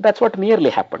that's what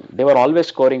nearly happened. They were always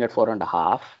scoring at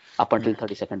 4.5. Up until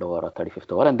 32nd over or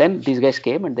 35th over, and then these guys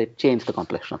came and they changed the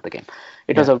complexion of the game.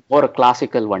 It was a more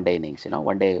classical one-day innings,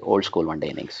 old school one-day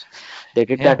innings. They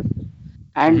did that,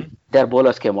 and their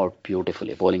bowlers came out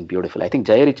beautifully, bowling beautifully. I think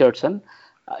Jay Richardson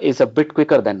is a bit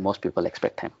quicker than most people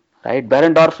expect him, right?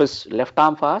 Behrendorff is left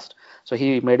arm fast, so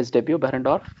he made his debut,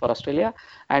 Behrendorff, for Australia,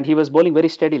 and he was bowling very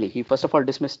steadily. He first of all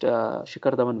dismissed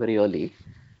Shikhar Dhawan very early,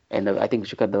 and I think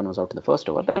Shikhar Dhawan was out in the first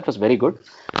over. That was very good,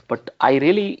 but I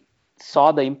really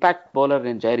saw the impact bowler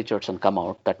in Jai Richardson come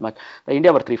out that much, the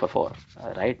India were 3 for 4,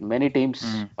 right? Many teams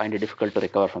find it difficult to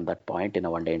recover from that point in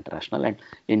a one-day international, and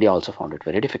India also found it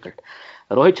very difficult.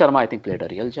 Rohit Sharma, I think, played a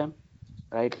real gem,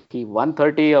 right? He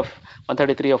 133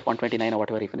 of 129 or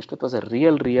whatever he finished. It was a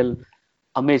real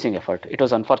amazing effort. It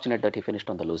was unfortunate that he finished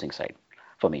on the losing side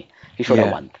for me. He should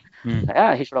have won.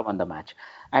 Yeah, he should have won the match.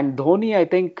 And Dhoni, I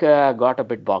think, got a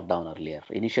bit bogged down earlier.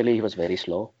 Initially, he was very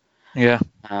slow. Yeah.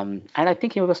 And I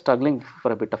think he was struggling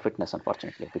for a bit of fitness,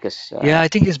 unfortunately, because I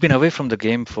think he's been away from the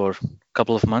game for a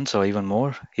couple of months or even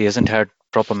more. He hasn't had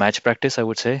proper match practice, I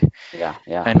would say. Yeah.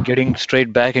 And getting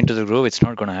straight back into the groove, it's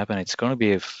not going to happen. It's going to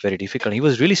be very difficult. He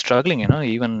was really struggling,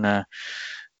 even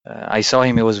I saw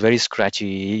him. He was very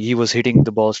scratchy. He was hitting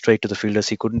the ball straight to the fielders.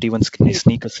 He couldn't even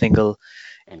sneak a single.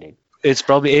 Indeed. It's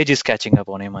probably age is catching up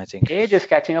on him, I think. Age is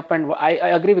catching up, and I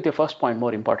agree with your first point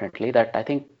more importantly, that I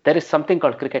think there is something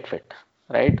called cricket fit,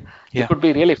 right? He could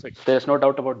be really fit. There's no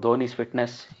doubt about Dhoni's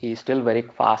fitness. He's still very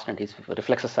fast and his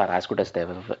reflexes are as good as they've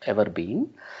ever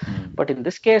been. But in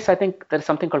this case, I think there's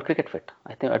something called cricket fit.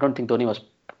 I don't think Dhoni was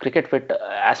cricket fit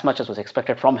as much as was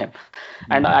expected from him.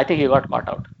 And I think he got caught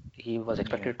out. He was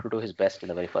expected to do his best in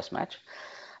the very first match.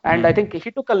 And I think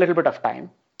he took a little bit of time.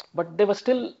 But they were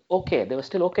still okay. They were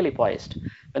still okayly poised.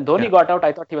 When Dhoni got out,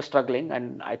 I thought he was struggling,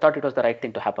 and I thought it was the right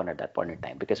thing to happen at that point in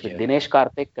time, because with Dinesh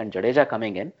Karthik and Jadeja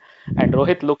coming in, and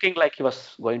Rohit looking like he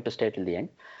was going to stay till the end,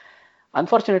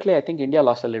 unfortunately, I think India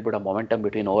lost a little bit of momentum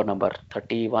between over number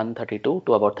 31, 32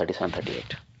 to about 37,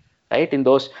 38. Right? In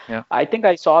those, I think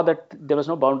I saw that there was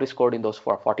no boundary scored in those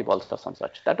 40 balls or some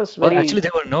such. That was very... Well, actually,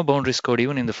 there were no boundaries scored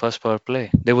even in the first power play.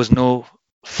 There was no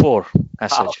 4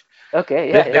 as such.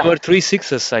 Okay, there were 3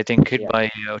 sixes, I think, hit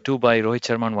by 2 by Rohit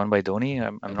Sharma and 1 by Dhoni.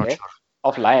 I'm not sure.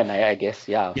 Of Lion, I guess,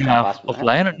 of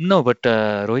Lion. No, but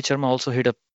Rohit Sharma also hit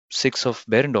a 6 of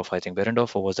Behrendorff, I think.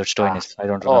 Behrendorff, or was that Stoinis? I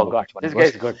don't remember. Oh, God. This guy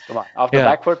is good. Come on. Off the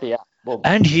back foot, boom.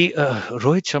 And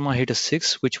Rohit Sharma hit a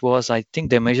 6, which was, I think,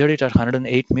 they measured it at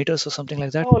 108 meters or something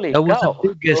like that. That was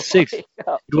the biggest 6. It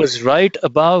was right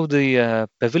above the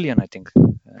pavilion, I think.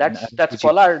 That's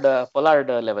Pollard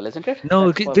level, isn't it?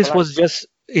 No, this was just...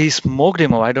 He smoked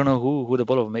him. I don't know who the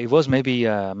bowler was. It was maybe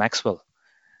Maxwell.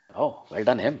 Oh, well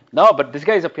done him. No, but this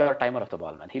guy is a pure timer of the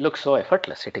ball, man. He looks so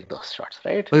effortless hitting those shots,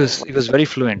 right? He was very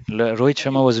fluent. Rohit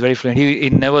Sharma was very fluent. He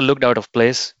never looked out of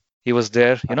place. He was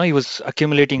there. He was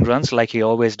accumulating runs like he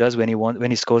always does when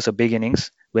he scores a big innings,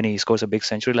 when he scores a big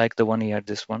century like the one he had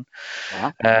this one.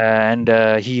 And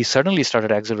he suddenly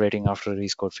started accelerating after he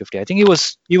scored 50. I think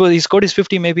he scored his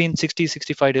 50 maybe in 60,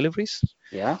 65 deliveries.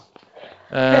 Yeah.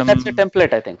 That's a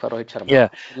template, I think, for Rohit Sharma. Yeah,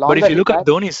 but if you look at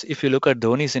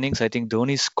Dhoni's innings, I think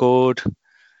Dhoni scored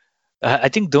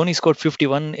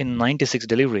 51 in 96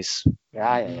 deliveries.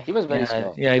 Yeah. He was very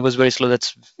slow. Yeah, he was very slow.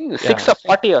 That's 6 of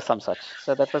 40 or some such.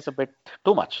 So that was a bit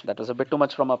too much. That was a bit too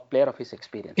much from a player of his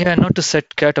experience. Yeah, not to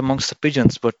set cat amongst the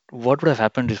pigeons, but what would have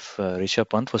happened if Rishabh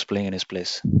Pant was playing in his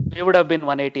place? He would have been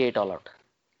 188 all out.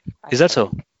 Is that so?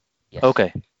 Yes.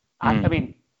 Okay. I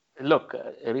mean, look,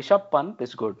 Rishabh Pant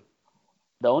is good.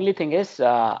 The only thing is,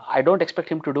 I don't expect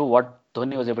him to do what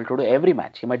Dhoni was able to do every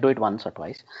match. He might do it once or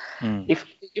twice. If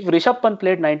Rishabh Pant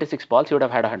played 96 balls, he would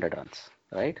have had 100 runs,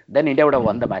 right? Then India would have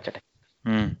won the match at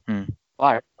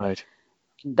But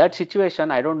in that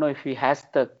situation, I don't know if he has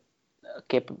the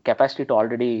capacity to I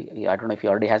don't know if he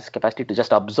already has capacity to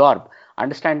just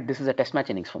understand this is a test match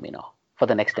innings for me now, for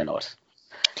the next 10 hours.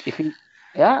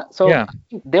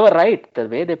 They were right. The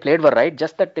way they played were right.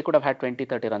 Just that they could have had 20,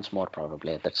 30 runs more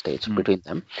probably at that stage between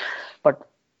them. But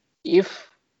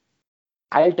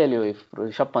I'll tell you, if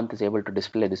Rishabh Pant is able to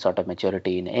display this sort of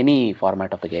maturity in any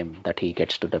format of the game that he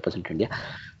gets to represent India,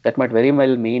 that might very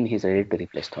well mean he's ready to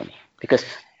replace Dhoni. Because,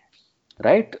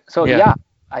 right? So,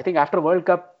 I think after World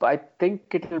Cup, I think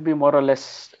it will be more or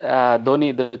less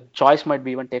Dhoni. The choice might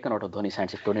be even taken out of Dhoni's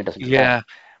hands if Dhoni doesn't. Yeah,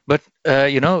 but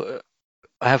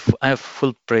I have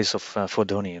full praise for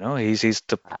Dhoni. He's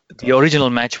the original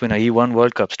match winner. He won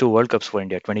World Cups, 2 World Cups for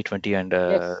India, 2020 and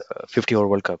 50-over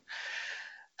World Cup.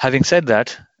 Having said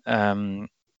that,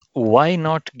 why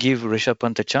not give Rishabh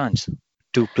Pant a chance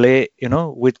to play?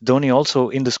 With Dhoni also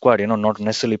in the squad. Not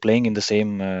necessarily playing in the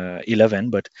same 11,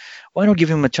 but why not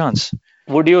give him a chance?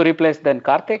 Would you replace then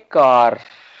Karthik or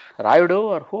Rayudu,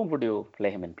 or whom would you play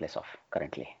him in place of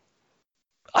currently?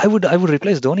 I would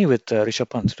replace Dhoni with Rishabh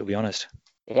Pant, to be honest.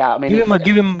 Yeah, I mean,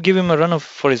 give him a run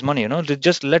for his money.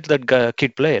 Just let that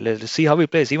kid play. Let's see how he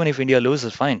plays. Even if India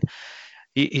loses, fine.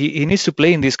 He needs to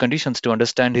play in these conditions to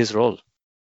understand his role.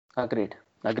 Agreed.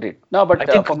 No, but I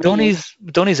think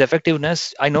Dhoni's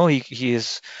effectiveness. I know he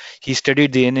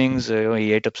studied the innings.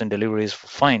 He ate ups and deliveries,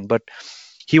 fine. But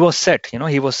he was set.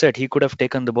 He was set. He could have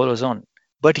taken the bowlers on,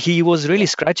 but he was really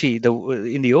scratchy.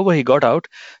 In the over he got out.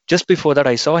 Just before that,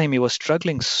 I saw him. He was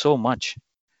struggling so much.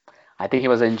 I think he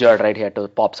was injured, right? He had to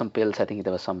pop some pills. I think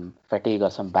there was some fatigue or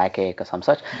some backache or some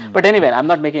such. But anyway, I'm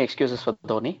not making excuses for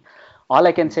Dhoni. All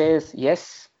I can say is,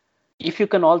 yes, if you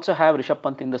can also have Rishabh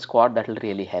Pant in the squad, that will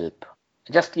really help.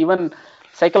 Just even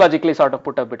psychologically sort of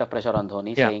put a bit of pressure on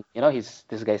Dhoni, Yeah. saying,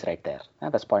 this guy's right there.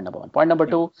 That's point number one. Point number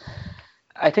two,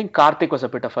 I think Karthik was a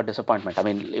bit of a disappointment. I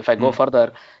mean, if I go further,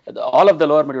 all of the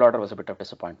lower middle order was a bit of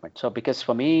disappointment. So because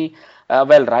for me,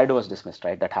 Raidu was dismissed,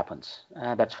 right? That happens.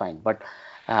 That's fine. But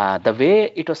the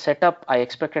way it was set up, I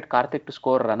expected Karthik to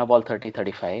score run a ball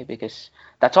 30-35 because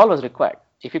that's all was required.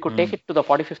 If you could take it to the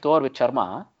 45th over with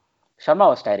Sharma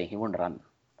was tiring. He wouldn't run,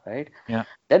 right? Yeah.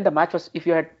 Then the match was, if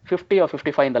you had 50 or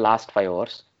 55 in the last 5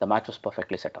 overs, the match was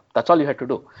perfectly set up. That's all you had to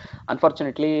do.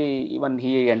 Unfortunately, even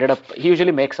he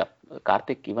usually makes up.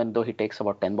 Karthik, even though he takes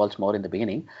about 10 balls more in the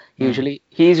beginning, he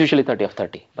is usually 30 of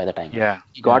 30 by the time. Yeah.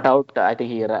 He got out, I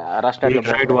think he rushed at He the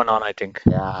ball. tried one on, I think.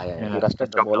 Yeah. He rushed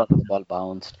at the bowler, the ball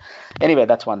bounced. Anyway,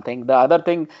 that's one thing. The other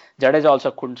thing, Jadeja also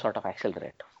couldn't sort of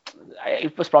accelerate.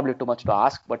 It was probably too much to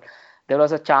ask, but there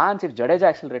was a chance if Jadeja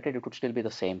accelerated, it could still be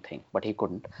the same thing, but he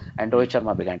couldn't. And Rohit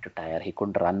Sharma began to tire. He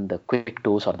couldn't run the quick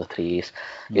twos or the threes.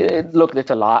 Look,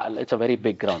 it's a very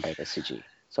big ground at SCG,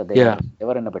 so they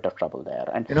were in a bit of trouble there.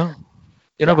 And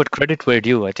but credit where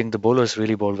due. I think the bowlers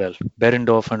really bowled well.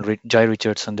 Berendorf and Jai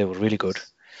Richardson, they were really good.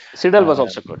 Siddle was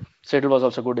also good. Siddle was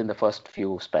also good in the first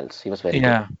few spells. He was very good.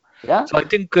 Yeah. So I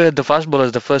think the fast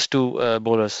bowlers, the first two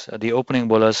bowlers, the opening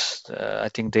bowlers, I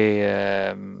think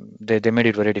they made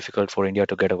it very difficult for India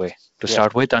to get away to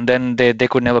start with, and then they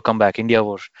could never come back. India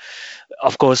were,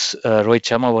 of course, Rohit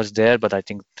Sharma was there, but I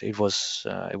think it was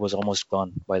almost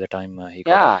gone by the time he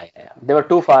got out. They were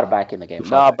too far back in the game.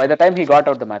 By the time he got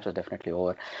out, the match was definitely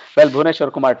over. Well,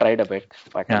 Bhuvneshwar Kumar tried a bit,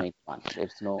 but I mean,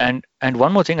 it's no. And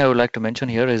one more thing I would like to mention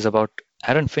here is about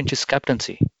Aaron Finch's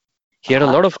captaincy. He had a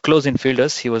lot of close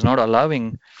infielders. He was not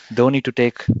allowing Dhoni to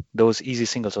take those easy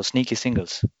singles or sneaky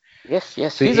singles. Yes.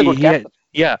 So he's a good captain.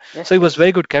 So it was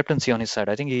very good captaincy on his side.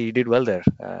 I think he did well there.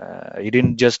 He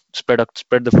didn't just spread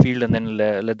the field and then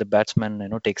let the batsman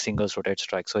take singles, rotate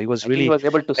strikes. So he was really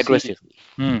aggressive.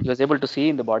 He was able to see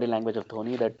in the body language of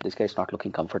Dhoni that this guy is not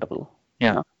looking comfortable.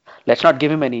 Yeah. Let's not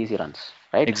give him any easy runs,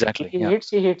 right? Exactly. If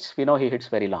he hits. We know he hits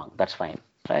very long. That's fine,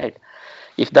 right?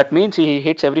 If that means he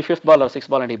hits every fifth ball or sixth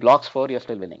ball and he blocks 4, you're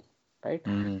still winning, right?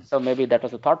 So maybe that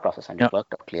was the thought process and it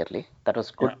worked out clearly. That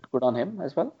was good on him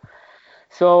as well.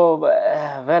 So,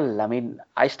 I mean,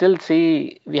 I still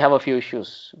see we have a few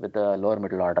issues with the lower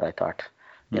middle order, I thought,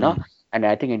 and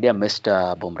I think India missed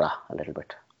Bumrah a little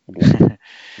bit.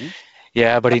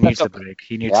 But he needs a break.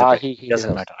 He needs a break. It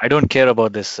doesn't matter. I don't care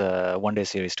about this one-day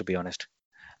series, to be honest.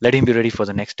 Let him be ready for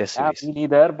the next test series. Me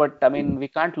neither, but I mean, we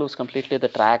can't lose completely the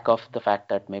track of the fact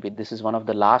that maybe this is one of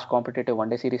the last competitive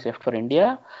one-day series left for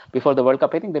India before the World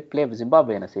Cup. I think they play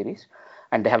Zimbabwe in a series,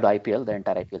 and they have the IPL, the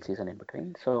entire IPL season in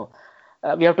between. So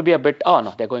we have to be a bit. Oh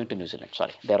no, they're going to New Zealand.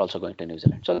 Sorry, they're also going to New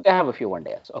Zealand. So they have a few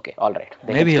one-days. Okay, all right.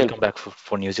 Maybe he'll come back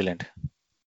for New Zealand.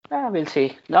 We'll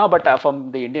see. No, but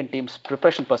from the Indian team's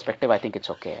preparation perspective, I think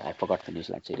it's okay. I forgot the New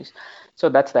Zealand series. So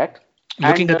that's that.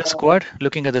 Looking at the squad,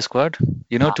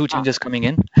 two changes coming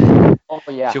in.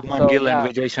 Shubman Gill and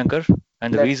Vijay Shankar.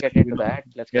 And Let's get into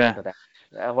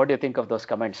that. What do you think of those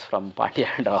comments from Pandya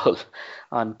and Rahul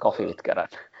on Coffee with Karan?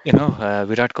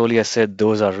 Virat Kohli has said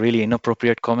those are really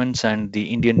inappropriate comments, and the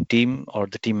Indian team or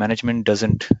the team management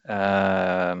doesn't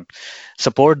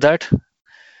support that.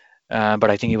 But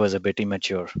I think he was a bit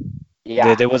immature.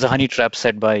 There was a honey trap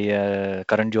set by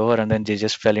Karan Johar, and then they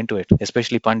just fell into it,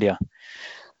 especially Pandya.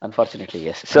 Unfortunately,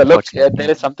 yes. So look, there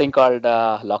is something called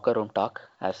locker room talk,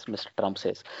 as Mr. Trump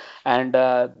says, and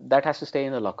that has to stay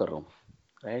in the locker room,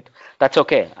 right? That's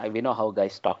okay. We know how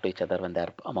guys talk to each other when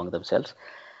they're among themselves.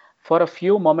 For a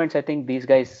few moments, I think these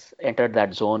guys entered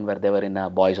that zone where they were in a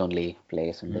boys-only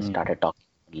place and they started talking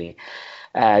only.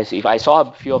 If I saw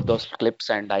a few of those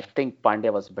clips, and I think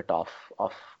Pandya was a bit off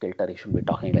kilter. He shouldn't be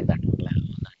talking like that on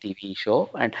a TV show,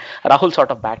 and Rahul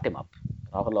sort of backed him up.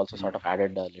 Rahul also sort of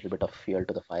added a little bit of fuel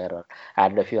to the fire or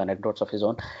added a few anecdotes of his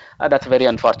own. That's very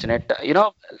unfortunate.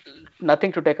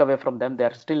 Nothing to take away from them.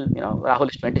 They're still, Rahul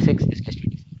is 26, this is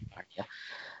 26.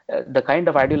 The kind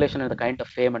of adulation and the kind of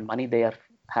fame and money they are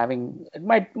having, it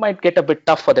might get a bit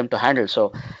tough for them to handle.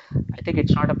 So I think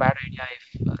it's not a bad idea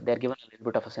if they're given a little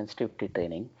bit of a sensitivity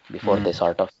training before they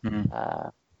sort of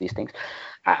these things.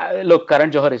 Look, Karan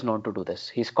Johar is known to do this.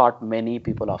 He's caught many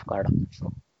people off guard on the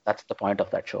show. That's the point of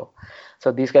that show.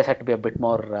 So these guys had to be a bit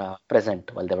more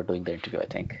present while they were doing the interview. I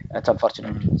think that's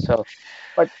unfortunate. So,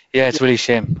 but Yeah, it's really a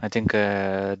shame. I think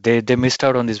they missed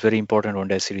out on this very important one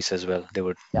day series as well. They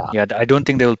would. yeah, Yeah, I don't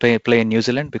think they will play in New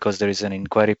Zealand because there is an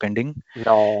inquiry pending.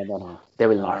 no, they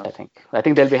will not. I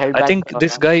think they'll be held I back. think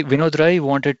this guy Vinod Rai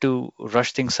wanted to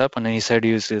rush things up, and then he said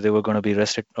they were going to be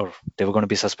rested or they were going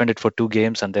to be suspended for 2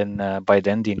 games, and then by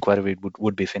then the inquiry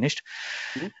would be finished.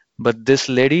 Mhm. But this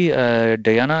lady,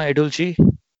 Diana Edulji,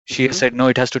 she has Mhm. said no,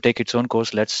 it has to take its own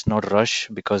course. Let's not rush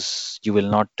because you will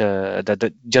not. That the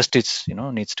justice,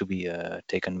 needs to be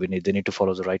taken. They need to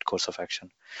follow the right course of action.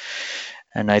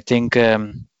 And I think, yeah,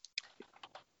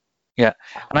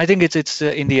 and I think it's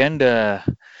in the end.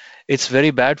 It's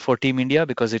very bad for Team India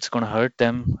because it's going to hurt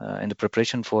them in the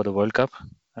preparation for the World Cup.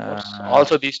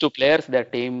 Also, these two players, their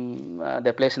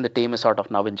place in the team is sort of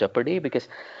now in jeopardy because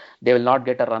they will not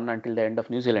get a run until the end of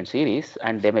New Zealand series,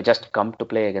 and they may just come to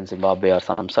play against Zimbabwe or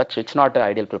some such. It's not an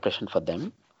ideal preparation for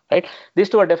them, right? These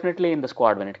two are definitely in the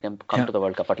squad when it can come Yeah. to the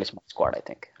World Cup, at least my squad, I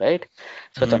think, right?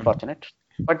 So it's Mhm. unfortunate.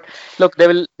 But look, they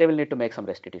will need to make some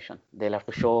restitution. They'll have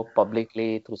to show publicly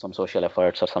through some social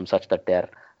efforts or some such that they're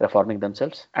reforming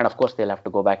themselves, and of course they'll have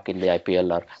to go back in the IPL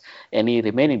or any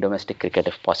remaining domestic cricket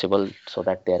if possible, so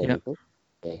that they are Yeah. able to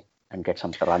play and get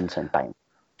some runs and time.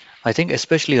 I think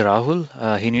especially Rahul,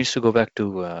 he needs to go back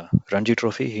to Ranji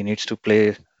Trophy. He needs to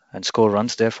play and score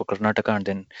runs there for Karnataka and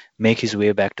then make his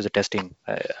way back to the testing.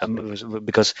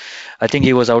 Because I think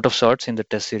he was out of sorts in the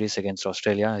test series against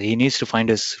Australia. He needs to find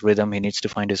his rhythm. He needs to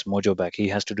find his mojo back. He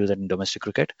has to do that in domestic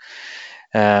cricket.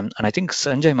 And I think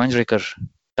Sanjay Manjrekar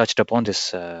touched upon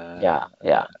this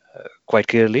Yeah. quite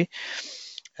clearly.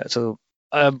 So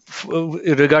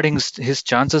regarding his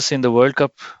chances in the World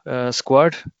Cup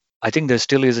squad, I think there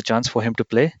still is a chance for him to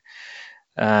play.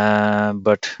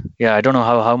 But yeah, I don't know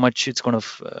how much it's going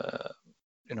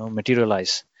to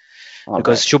materialize. All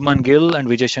Because right. Shubman Gill and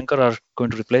Vijay Shankar are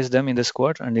going to replace them in the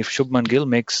squad, and if Shubman Gill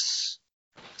makes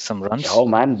some runs, Oh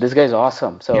man, this guy is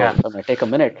awesome. So yeah, if I may take a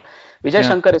minute, Vijay yeah,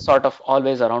 Shankar is sort of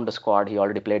always around the squad. He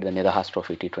already played the Nidahas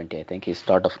Trophy T20. I think he's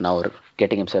sort of now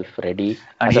getting himself ready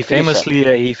and as a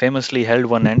finisher. he famously held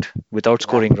one end without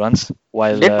scoring runs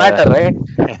while Didn't matter, right?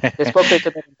 They spoke to each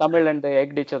other in Tamil and they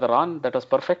egged each other on. That was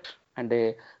perfect. And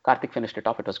Karthik finished it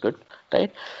off. It was good,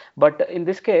 right? But in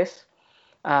this case,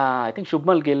 I think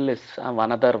Shubmal Gill is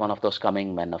one of those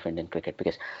coming men of Indian cricket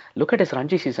because look at his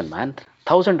Ranji season, man.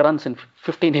 1,000 runs in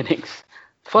 15 innings.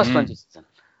 First Ranji season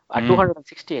at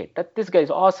 268. This guy is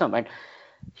awesome. And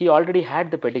he already had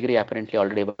the pedigree apparently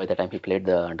already by the time he played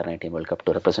the Under 19 World Cup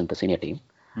to represent the senior team.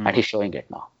 And he's showing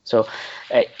it now. So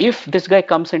if this guy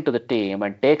comes into the team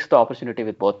and takes the opportunity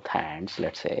with both hands,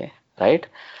 let's say, right?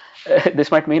 This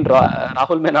might mean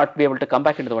Rahul may not be able to come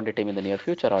back into the one day team in the near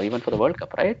future or even for the World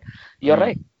Cup, right? You're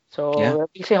right. So yeah, we'll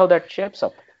see how that shapes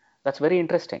up. That's very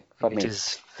interesting for it me.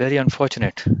 is very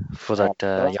unfortunate for that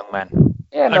young man.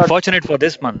 Yeah, no, Unfortunate for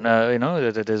this man.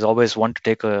 There's always one to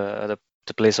take the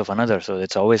place of another, so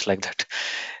it's always like that.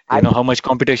 I You know how much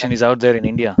competition is out there in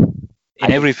India,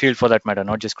 in I every field for that matter,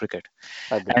 not just cricket.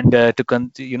 agree. And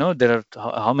there are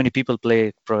how many people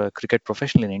play cricket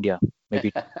professionally in India?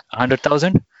 Maybe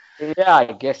 100,000. Yeah, I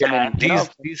guess. I Yeah, mean, and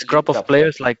these crop of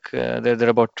players, like there are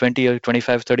about 20 or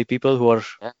 25, 30 people who are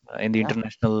Yeah, in the yeah,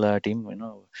 international team,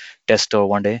 test or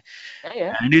one day,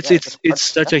 yeah. and Yeah, it's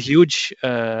such a huge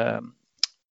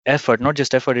effort, not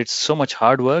just effort. It's so much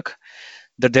hard work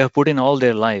that they have put in all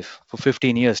their life for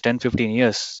 15 years, 10, 15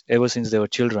 years, ever since they were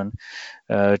children,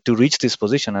 to reach this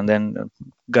position. And then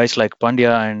guys like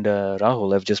Pandya and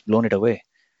Rahul have just blown it away.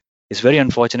 It's very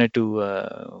unfortunate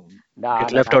to Nah, get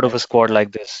that's left out of a happened. squad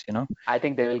like this. I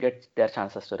think they will get their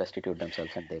chances to restitute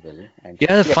themselves, and they will. And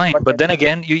Yeah, yes, fine. but But then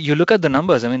again, you look at the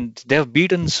numbers. I mean, they have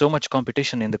beaten so much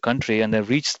competition in the country and they've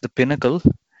reached the pinnacle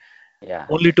yeah,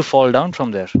 only to fall down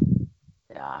from there.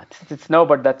 yeah. It's no,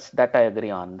 but that I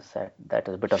agree on. That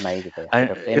is a bit of naivete. A I,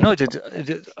 bit of training.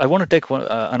 I want to take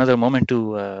another moment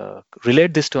to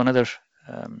relate this to another,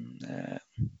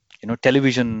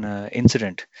 television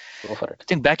incident. Go for I it.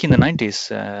 think back in the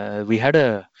 90s, we had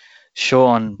a show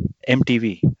on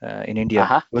MTV in India.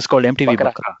 Uh-huh. It was called MTV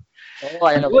Bakra. Bakra. Oh,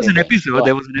 I And know there was very an well. episode. Go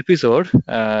There on. was an episode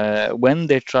when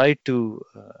they tried to,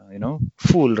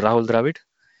 fool Rahul Dravid.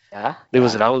 Yeah, There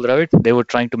was yeah. Rahul Dravid. They were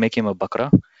trying to make him a Bakra,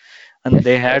 and Yes,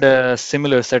 they had a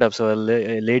similar setup. So a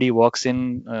lady walks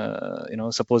in,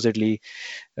 supposedly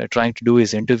trying to do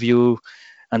his interview,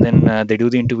 and then they do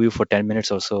the interview for 10 minutes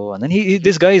or so, and then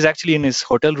this guy is actually in his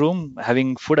hotel room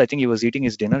having food. I think he was eating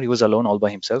his dinner. He was alone all by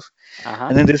himself. Uh-huh.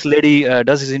 And then this lady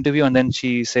does his interview, and then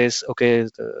she says, "Okay,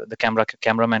 the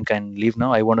cameraman can leave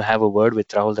now. I want to have a word with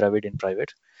Rahul Dravid in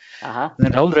private." Uh-huh. And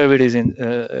then Rahul Dravid is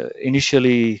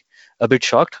initially a bit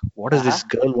shocked. What does Uh-huh. this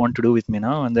girl want to do with me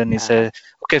now? And then he Uh-huh. says,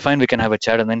 okay, fine, we can have a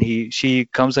chat. And then she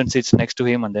comes and sits next to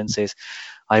him and then says,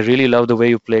 I really love the way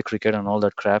you play cricket and all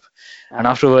that crap. And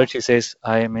Uh-huh. afterwards, she says,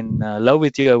 I am in love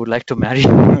with you. I would like to marry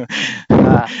you.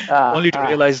 Uh, uh, Only to uh,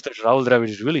 realize that Rahul Dravid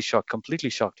is really shocked, completely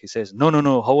shocked. He says, no, no,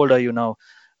 no. How old are you now?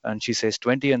 And she says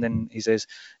 20. And then he says,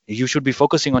 you should be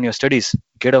focusing on your studies.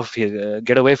 Get off here.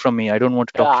 Get away from me. I don't want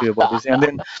to talk to you about this. And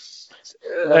then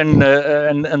okay.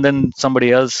 and then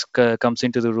somebody else comes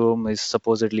into the room, is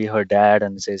supposedly her dad,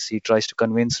 and says he tries to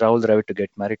convince Rahul Dravid to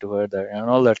get married to her there, and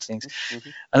all that things,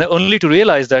 Mhm. and then only to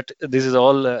realize that this is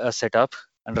all a setup.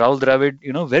 And Rahul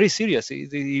Dravid, very serious.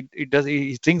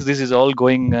 He thinks this is all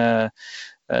going.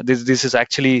 This is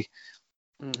actually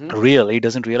Mhm. real. He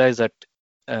doesn't realize that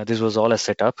this was all a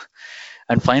setup.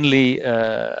 And finally,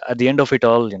 at the end of it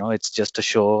all, it's just a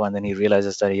show. And then he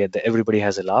realizes that everybody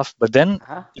has a laugh. But then,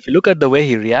 Uh-huh. if you look at the way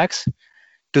he reacts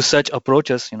to such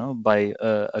approaches, by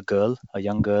a girl, a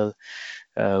young girl,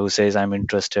 who says, I'm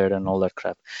interested and all that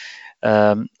crap.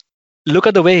 Um, Look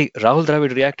at the way Rahul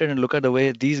Dravid reacted, and look at the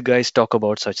way these guys talk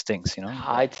about such things.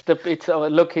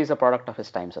 Look, he's a product of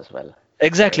his times as well.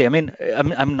 Exactly. So I mean,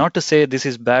 I'm not to say this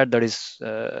is bad. That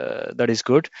is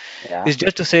good. yeah, It's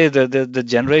just to say the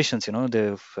generations.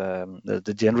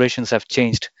 The generations have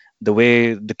changed. The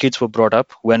way the kids were brought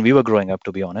up when we were growing up,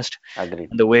 to be honest, agreed.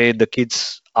 and the way the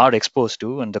kids are exposed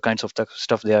to, and the kinds of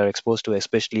stuff they are exposed to,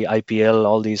 especially IPL,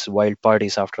 all these wild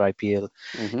parties after IPL.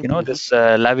 Hmm. Hmm. This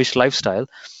lavish lifestyle.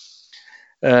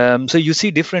 So you see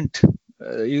different.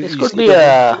 This You could see be the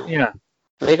a yeah.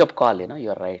 wake-up call.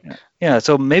 You're right. Yeah, yeah.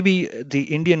 So maybe the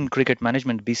Indian cricket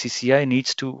management (BCCI)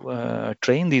 needs to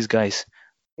train these guys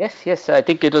Yes, yes. I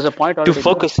think it was a point to already made.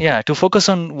 focus. Yeah, to focus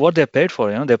on what they're paid for.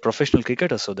 They're professional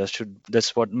cricketers, so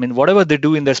that's what I mean. Whatever they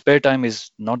do in their spare time is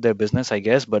not their business, I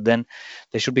guess. But then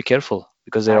they should be careful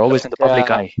because they're always in Look, the public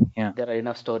eye. Yeah. there are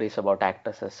enough stories about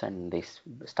actresses and these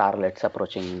starlets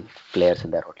approaching players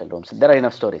in their hotel rooms. There are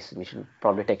enough stories. We should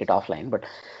probably take it offline. But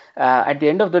at the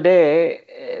end of the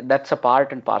day, that's a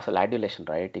part and parcel adulation,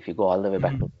 right? If you go all the way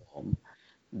back to Mhm. Rome,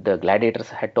 the gladiators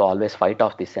had to always fight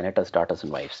off the senators' daughters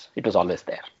and wives. It was always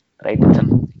there, right?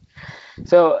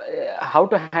 So how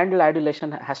to handle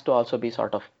adulation has to also be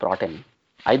sort of brought in.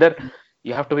 Either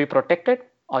you have to be protected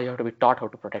or you have to be taught how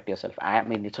to protect yourself. I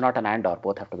mean, it's not an and or,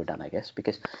 both have to be done, I guess,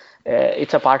 because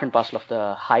it's a part and parcel of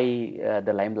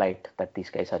the limelight that these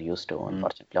guys are used to, Mhm.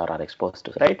 unfortunately, or are exposed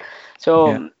to, right? So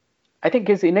Yeah. I think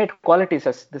his innate qualities,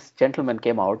 as this gentleman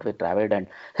came out with Dravid, and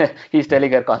he's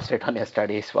telling her, concentrate on your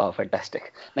studies. Wow,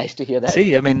 fantastic. Nice to hear that.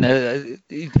 See, I mean,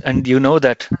 and you know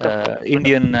that Wonderful, wonderful.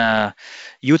 Indian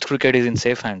youth cricket is in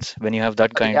safe hands when you have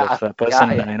that kind of Yeah, yeah,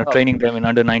 person, yeah. No, training them in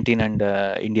under 19 and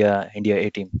India A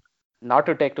team. not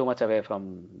to take too much away from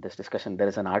this discussion, there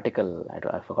is an article,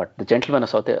 I forgot, the gentleman of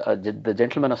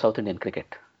South Indian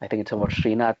cricket. I think it's about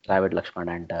Srinath, Dravid, Lakshman,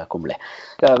 and Kumble.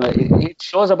 It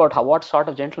shows about what sort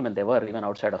of gentlemen they were, even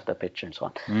outside of the pitch and so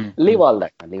on. Leave Mm-hmm. all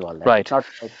that, man, leave all that. It's Right. not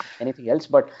about anything else,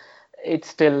 but it's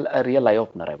still a real eye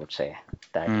opener, I would say,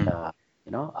 that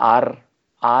Mm.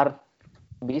 our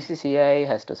BCCI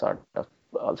has to sort of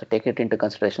also take it into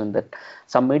consideration that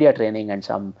some media training and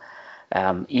some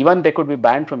even they could be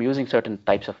banned from using certain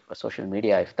types of social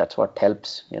media if that's what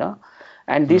helps.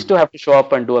 And these Mm. two have to show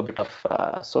up and do a bit of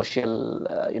social,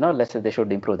 let's say they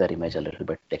should improve their image a little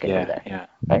bit. They can do Yeah. that, Yeah.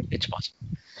 right? It's possible.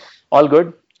 All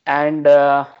good. And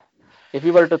if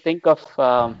you were to think of,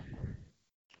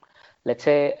 let's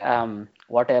say,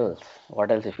 what else?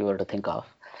 What else if you were to think of?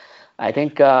 I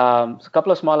think a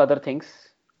couple of small other things.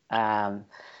 Um,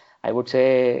 I would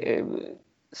say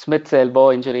Smith's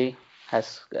elbow injury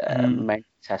Mm. meant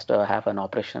he has to have an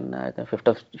operation. The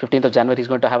 15th of January, he's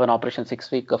going to have an operation,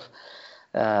 6 week of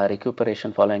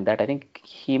recuperation following that. I think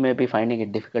he may be finding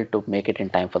it difficult to make it in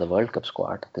time for the World Cup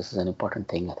squad. This is an important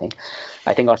thing, I think.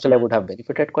 I think Australia would have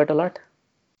benefited quite a lot.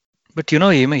 But he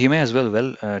may as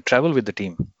well travel with the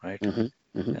team, right? Hmm.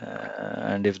 Hmm.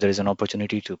 And if there is an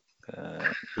opportunity to,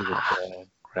 he would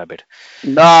grab it.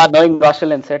 No, knowing the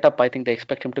Australian setup, I think they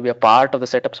expect him to be a part of the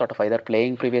setup, sort of either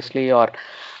playing previously or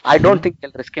I don't Mhm. think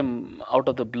they'll risk him out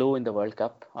of the blue in the World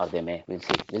Cup, or they may. We'll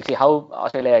see. We'll see how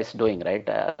Australia is doing, right?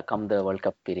 Come the World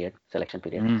Cup period, selection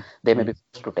period, Mm. they may Mm. be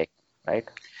forced to take, right?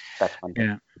 That's one thing.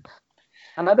 Yeah.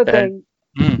 Another And thing,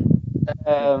 mm.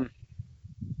 um,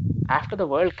 after the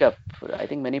World Cup, I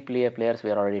think many players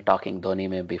we are already talking. Dhoni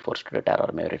may be forced to retire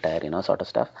or may retire, sort of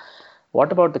stuff.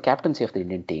 What about the captaincy of the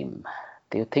Indian team?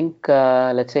 Do you think,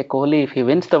 let's say Kohli, if he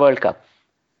wins the World Cup,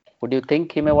 would you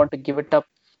think he may want to give it up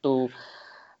to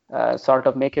sort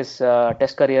of make his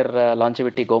Test career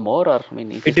longevity go more? Or I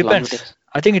mean, if It his longevity, depends.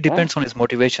 I think it Right? depends on his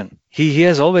motivation. He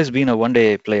has always been a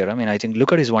one-day player. I mean, I think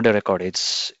look at his one-day record.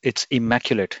 It's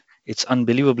immaculate. It's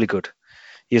unbelievably good.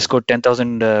 He has Mhm. scored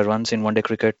 10,000 runs in one-day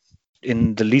cricket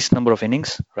in the least number of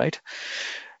innings, right?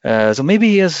 So maybe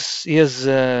he has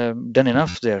done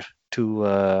enough there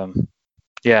to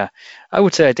yeah. I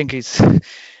would say I think he's.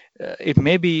 It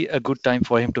may be a good time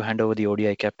for him to hand over the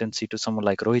ODI captaincy to someone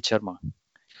like Rohit Sharma,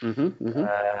 Mhm. Mhm.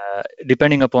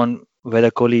 depending upon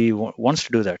whether Kohli wants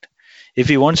to do that. If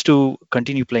he wants to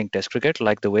continue playing Test cricket,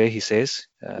 like the way he says,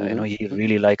 Mhm. he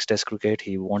really likes Test cricket.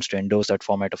 He wants to endorse that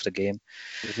format of the game.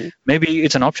 Mhm. Maybe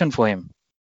it's an option for him.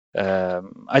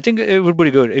 I think it would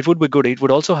be good. It would be good. It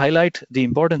would also highlight the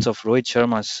importance of Rohit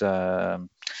Sharma's,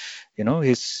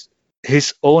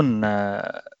 his own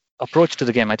approach to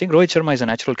the game. I think Rohit Sharma is a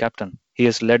natural captain. He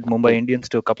has led Mumbai Indians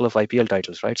to a couple of IPL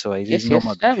titles, right? So he's Yes. no Yes.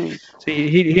 mug. So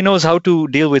he knows how to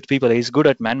deal with people. He's good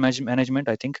at management,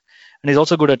 I think, and he's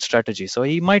also good at strategy. So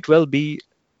he might well be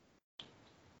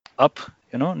up,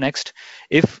 next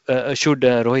if should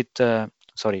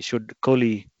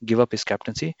Kohli give up his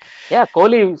captaincy? Yeah,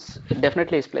 Kohli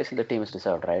definitely his place in the team is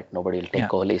deserved, right? Nobody will take Yeah,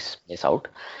 Kohli's place out.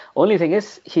 Only thing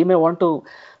is, he may want to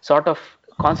sort of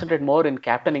concentrate more in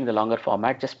captaining the longer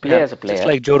format, just play yeah, as a just player.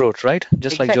 like Joe Root, right?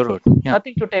 Just like Joe Exactly. Root. Yeah.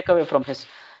 Nothing to take away from his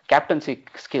captaincy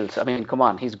skills. I mean, come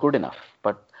on, he's good enough.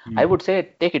 But I Mm. would say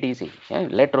take it easy. Yeah?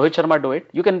 Let Rohit Sharma do it.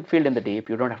 You can field in the deep.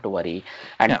 You don't have to worry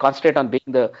and Yeah, concentrate on being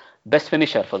the best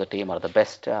finisher for the team or the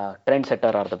best trend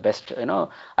setter or the best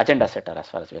agenda setter as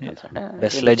far as we're yeah. concerned.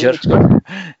 Best In the team, ledger. it's good.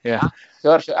 Yeah, Yeah,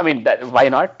 sure, sure. I mean, why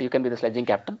not? You can be the sledging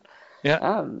captain, yeah.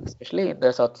 especially in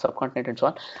the subcontinent and so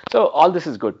on. So all this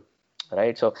is good,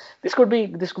 right? So this could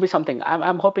be something.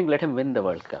 I'm hoping let him win the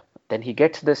World Cup. Then he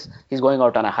gets this. He's going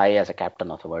out on a high as a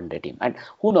captain of the one day team. And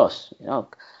who knows?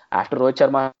 After Rohit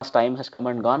Sharma's time has come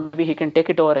and gone, maybe he can take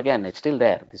it over again. It's still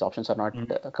there. These options are not Mm,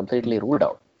 completely mm. ruled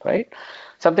out, right?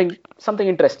 Something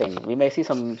interesting. We may see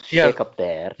some Yeah, shake up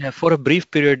there. yeah. For a brief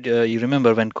period, you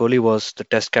remember when Kohli was the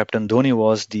Test captain, Dhoni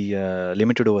was the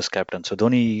limited overs captain. So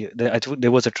I think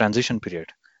there was a transition period,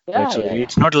 right? Yeah, So yeah, yeah.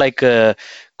 it's not like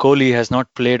Kohli has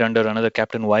not played under another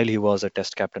captain while he was a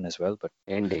Test captain as well. But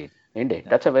Indeed, indeed. yeah,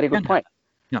 That's a very yeah, good point.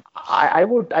 yeah. I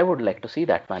would like to see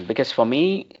that, man, because for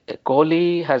me,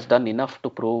 Kohli has done enough to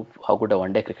prove how good a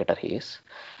one-day cricketer he is,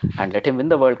 and let him win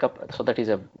the World Cup so that he's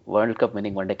a World Cup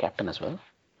winning one-day captain as well.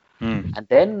 Mm, And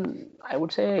then I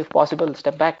would say, if possible,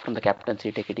 step back from the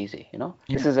captaincy, take it easy.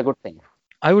 This yeah. is a good thing.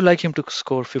 I would like him to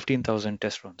score 15,000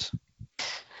 Test runs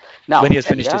when he Now, has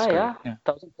finished his yeah, career. yeah, Yeah,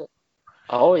 thousand.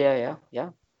 Oh, yeah, yeah, yeah.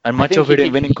 and I much think of he, it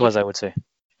in he, winning he cause, I would say.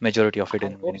 Majority of it I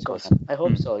in hope winning so, cause. man. I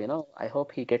hope Mm, so. I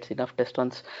hope he gets enough test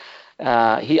runs.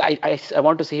 I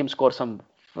want to see him score some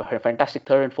fantastic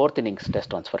third and fourth innings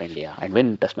test runs for India and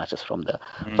win test matches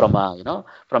mm.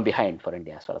 from behind for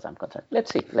India as far as I'm concerned.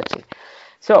 Let's see.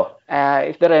 So,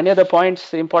 if there are any other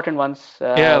points, important ones,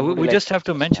 Yeah, we, would you we like just to have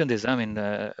to discuss? mention this. I mean,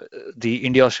 the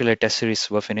India-Australia Test series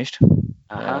were finished,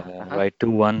 Uh-huh, uh-huh. right?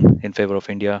 2-1 in favor of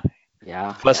India.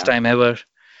 Yeah, First yeah. time ever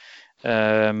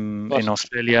Of in course,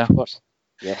 Australia. of course.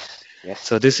 Yes,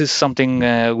 So yes. this is something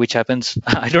which happens.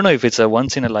 I don't know if it's a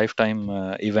once in a lifetime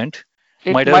event.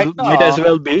 It might Might as no.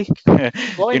 well be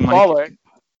Going in my. forward,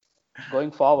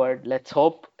 going forward, let's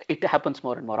hope it happens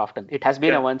more and more often. It has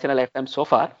been Yeah. a once in a lifetime so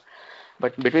far,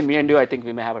 but between me and you, I think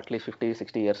we may have at least 50,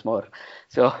 60 years more.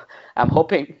 So I'm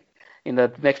hoping in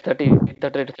the next 30 to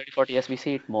 30, 40 years, we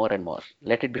see it more and more.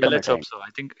 Let it Yeah, become a let's hope trend. so.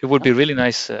 I think it would Huh? be really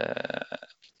nice.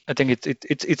 I think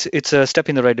it's a step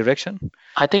in the right direction.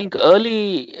 I think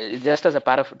early, just as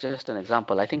a just an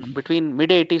example, I think Mhm. between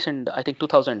mid 80s and I think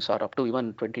 2000s or up to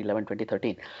even 2011,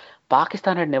 2013,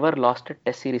 Pakistan had never lost a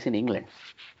test series in England.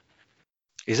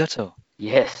 Is that so?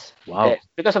 Yes, Wow.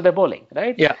 because of their bowling,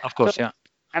 right? Yeah, of So, course. Yeah,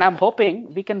 and I'm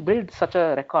hoping we can build such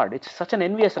a record. It's such an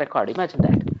envious record. Imagine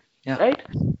that, yeah. right?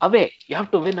 Away, you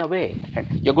have to win away, and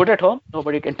you're good at home.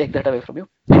 Nobody can take that away from you.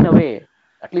 Win away,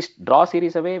 at least draw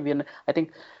series away. Win. I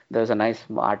think there's a nice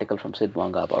article from Sid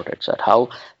Wanga about it. So how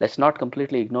let's not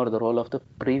completely ignore the role of the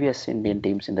previous Indian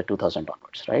teams in the 2000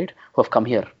 onwards, right? Who have come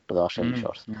here to the Australian Mm,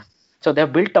 shores. mm. So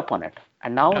they've built up on it,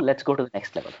 and now Yeah. let's go to the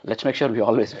next level. Let's make sure we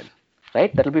always win,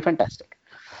 right? That'll be fantastic.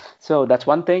 So that's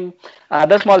one thing.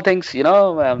 Other small things,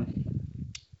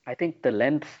 I think the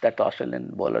lengths that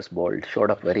Australian bowlers bowled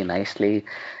showed up very nicely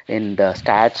in the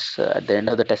stats at the end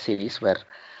of the Test series, where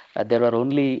there were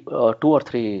only two or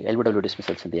three LBW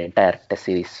dismissals in the entire Test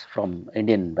series from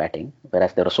Indian batting,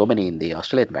 whereas there were so many in the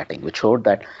Australian batting, which showed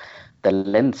that the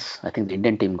lengths, I think the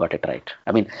Indian team got it right.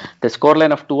 I mean, the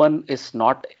scoreline of 2-1 is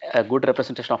not a good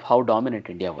representation of how dominant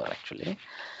India were actually.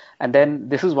 And then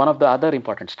this is one of the other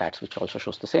important stats which also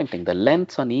shows the same thing. The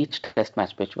lengths on each test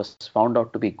match pitch was found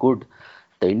out to be good.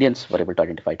 The Indians were able to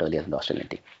identify it earlier than the Australian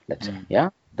team, let's say. Yeah.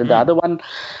 Then the other one,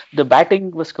 the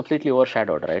batting was completely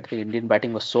overshadowed, right? The Indian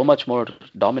batting was so much more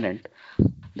dominant.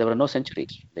 There were no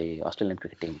centuries, the Australian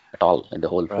cricket team at all in the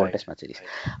whole four Right. test match series.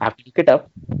 I have to look it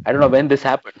up. I don't know when this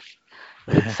happened.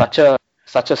 With such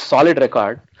a solid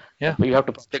record, Yeah. you have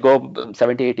to probably go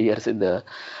 70, 80 years in the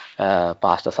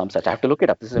past or some such. I have to look it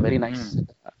up. This is a very nice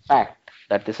fact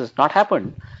that this has not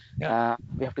happened. Yeah.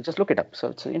 We have to just look it up. So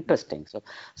it's interesting. So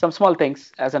some small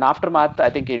things as an aftermath. I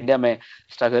think India may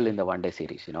struggle in the one-day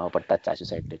series, but that's, as you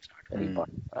said, it's not very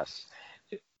important for us.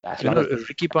 As long as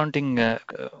Ricky Ponting,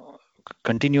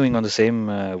 continuing on the same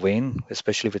vein,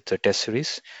 especially with the Test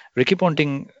series, Ricky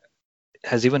Ponting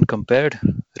has even compared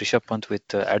Rishabh Pant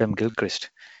with Adam Gilchrist.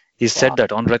 He said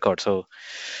that on record. So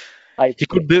he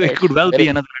could well be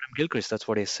another Adam Gilchrist. That's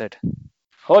what he said.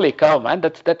 Holy cow, man!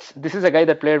 This is a guy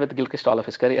that played with Gilchrist all of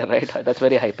his career, right? That's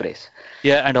very high praise.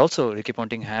 Yeah, and also Ricky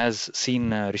Ponting has seen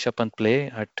Rishabh Pant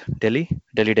play at Delhi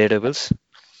Daredevils.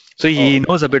 So he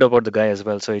knows a bit about the guy as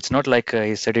well. So it's not like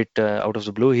he said it out of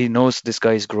the blue. He knows this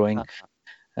guy is growing.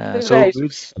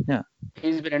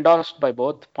 He's been endorsed by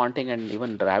both Ponting and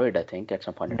even Dravid, I think, at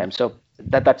some point in time. So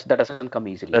that doesn't come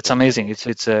easily. That's amazing.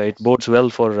 It bodes well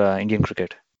for Indian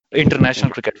cricket, international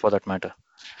cricket for that matter.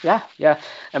 Yeah.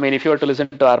 I mean, if you were to listen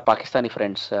to our Pakistani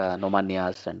friends, Noman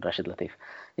Niaz and Rashid Latif,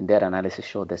 in their analysis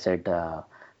show, they said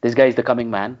this guy is the coming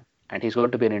man, and he's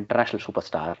going to be an international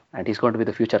superstar, and he's going to be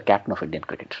the future captain of Indian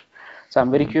cricket. So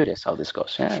I'm very curious how this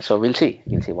goes. Yeah. So we'll see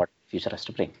what future has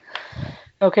to bring.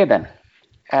 Okay then.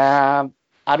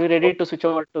 Are we ready to switch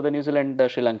over to the New Zealand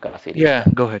Sri Lanka series? Yeah,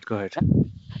 go ahead.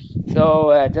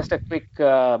 So just a quick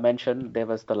mention. There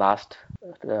was the last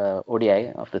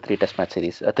ODI of the three Test match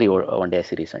series, three one-day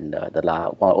series, and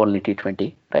the only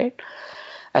T20. Right?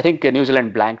 I think New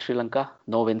Zealand blanked Sri Lanka.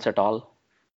 No wins at all.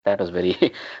 That was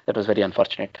very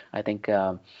unfortunate. I think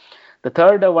the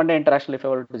third one-day international, if I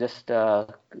were to just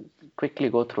quickly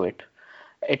go through it,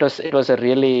 it was a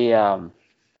really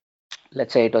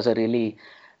let's say it was a really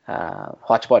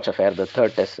hodgepodge affair. The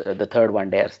third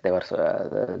one-dayers, they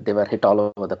were hit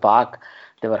all over the park.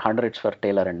 There were hundreds for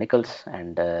Taylor and Nichols,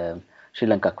 and Sri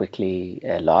Lanka quickly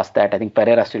lost that. I think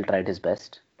Pereira still tried his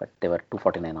best, but they were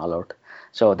 249 all out.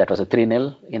 So that was a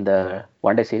 3-0 in the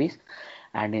one-day series,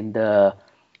 and in the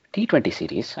T20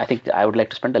 series, I think I would like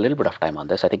to spend a little bit of time on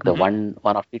this. I think the one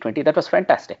of T20, that was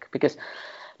fantastic because,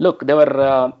 look, they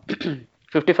were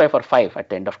 55 for 5 at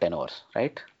the end of 10 overs,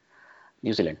 right?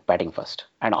 New Zealand batting first,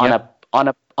 and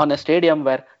on a stadium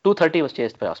where 230 was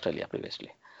chased by Australia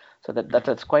previously. So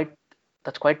that's quite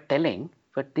telling.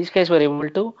 But these guys were able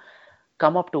to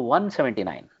come up to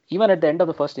 179. Even at the end of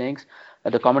the first innings,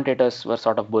 the commentators were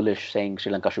sort of bullish, saying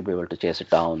Sri Lanka should be able to chase it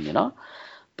down,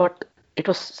 But it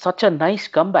was such a nice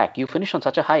comeback. You finish on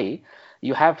such a high.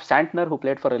 You have Santner, who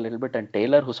played for a little bit, and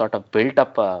Taylor, who sort of built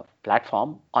up a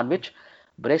platform on which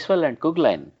Bracewell and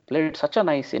Kuggeleijn played such a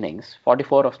nice innings,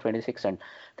 44 of 26 and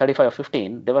 35 of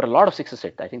 15. There were a lot of sixes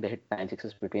hit. I think they hit 9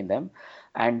 sixes between them,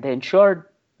 and they ensured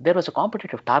there was a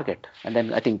competitive target. And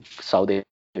then I think Saudi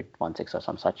hit 1 6 or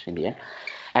some such in the end.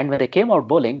 And when they came out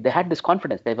bowling, they had this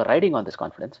confidence. They were riding on this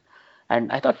confidence,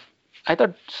 and I thought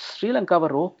Sri Lanka were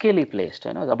okayly placed.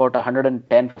 About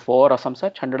 110 for 4 or some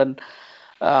such,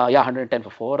 110 for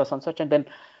 4 or some such, and then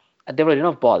there were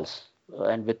enough balls.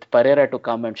 And with Pereira to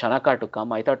come and Shanaka to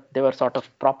come, I thought they were sort of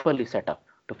properly set up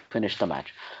to finish the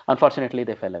match. Unfortunately,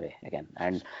 they fell away again.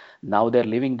 And now they're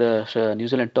leaving the New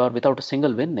Zealand tour without a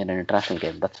single win in an international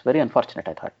game. That's very unfortunate,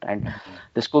 I thought. And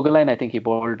this Kuggeleijn, I think he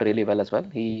bowled really well as well.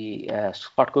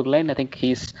 Scott Kuggeleijn, I think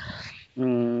he's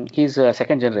a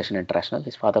second generation international.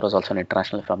 His father was also an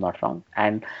international, if I'm not wrong.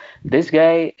 And this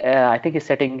guy, I think he's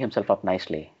setting himself up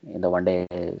nicely in the one-day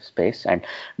space. And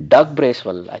Doug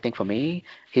Bracewell, I think for me,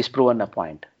 he's proven a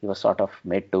point. He was sort of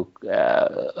made to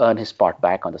earn his spot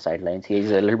back on the sidelines. He's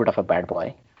a little bit of a bad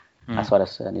boy as far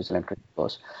as New Zealand cricket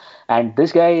goes. And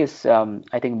this guy is,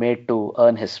 I think, made to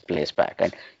earn his place back.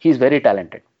 And he's very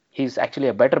talented. He's actually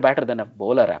a better batter than a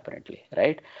bowler, apparently,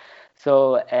 right?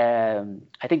 So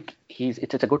I think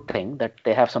it's a good thing that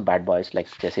they have some bad boys like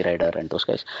Jesse Ryder and those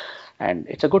guys, and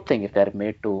it's a good thing if they're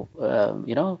made to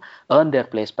earn their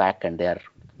place back and they're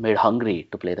made hungry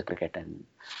to play the cricket. And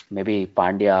maybe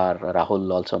Pandya or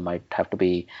Rahul also might have to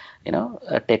be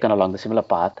taken along the similar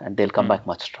path, and they'll come back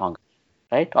much stronger,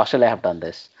 right? Australia have done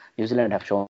this. New Zealand have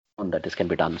shown that this can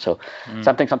be done. So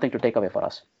something to take away for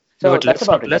us. So that's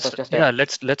about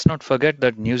it. Let's not forget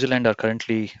that New Zealand are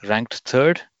currently ranked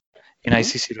third in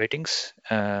ICC ratings.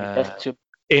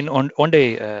 in on one day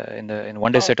in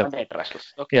one day setup. One day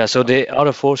internationals. Okay. Yeah, so they Okay. are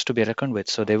a force to be reckoned with.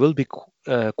 So they will be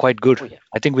quite good. Oh, yeah.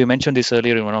 I think we mentioned this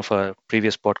earlier in one of our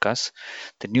previous podcasts.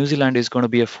 That New Zealand is going to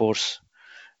be a force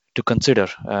to consider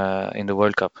in the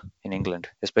World Cup in England,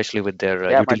 especially with their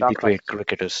They are my utility dark horses.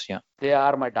 cricketers. Yeah. They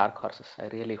are my dark horses. I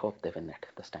really hope they win it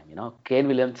this time. Kane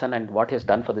Williamson and what he's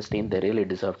done for this team, they really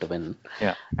deserve to win.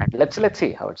 Yeah. And let's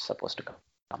see how it's supposed to come.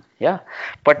 Yeah,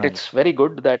 but Right. it's very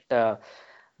good that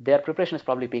their preparation is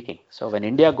probably peaking. So when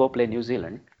India go play New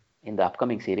Zealand in the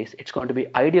upcoming series, it's going to be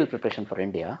ideal preparation for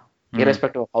India,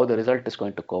 irrespective of how the result is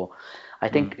going to go. I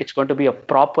think it's going to be a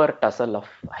proper tussle of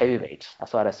heavyweights as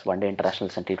far as one-day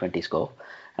internationals and T20s go,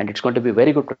 and it's going to be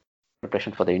very good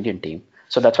preparation for the Indian team.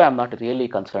 So that's why I'm not really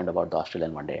concerned about the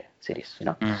Australian one-day series.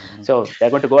 So they're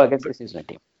going to go against the New Zealand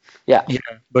team. Yeah. Yeah,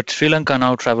 but Sri Lanka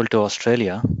now travel to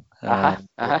Australia. For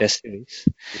Test series.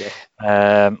 Yes.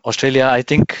 Australia, I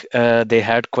think they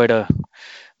had quite a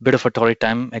bit of a torrid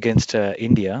time against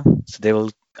India. So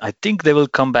I think they will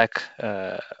come back,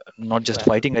 not just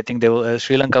fighting. I think they will.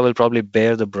 Sri Lanka will probably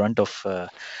bear the brunt of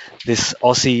this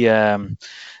Aussie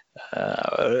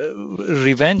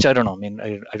revenge. I don't know. I mean,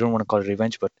 I don't want to call it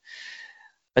revenge, but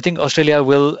I think Australia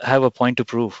will have a point to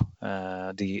prove.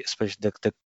 Especially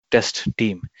the Test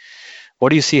team. What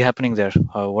do you see happening there?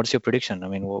 What's your prediction? I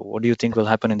mean, what do you think will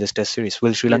happen in this Test series?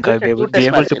 Will Sri Lanka be able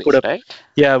to put up? Right?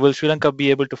 Yeah, will Sri Lanka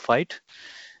be able to fight?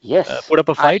 Yes. Put up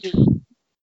a fight?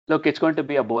 Look, it's going to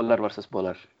be a bowler versus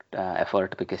bowler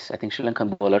effort because I think Sri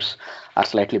Lankan bowlers are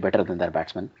slightly better than their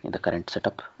batsmen in the current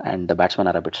setup, and the batsmen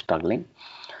are a bit struggling.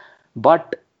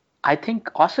 But I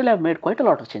think Australia have made quite a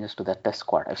lot of changes to that Test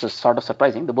squad. It's sort of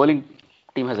surprising. The bowling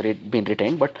team has been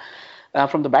retained, but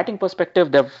from the batting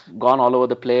perspective, they've gone all over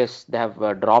the place. They have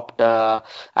dropped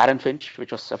Aaron Finch,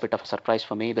 which was a bit of a surprise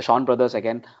for me. The Shaun brothers,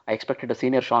 again, I expected a so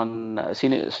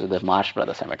the Marsh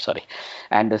brothers,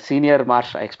 and the senior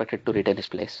Marsh, I expected to retain his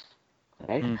place,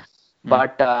 right?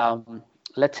 But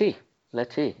let's see.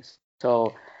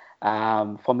 So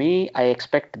for me, I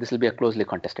expect this will be a closely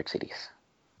contested series.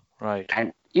 Right.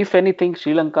 And if anything,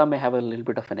 Sri Lanka may have a little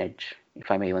bit of an edge,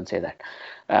 if I may even say that.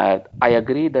 I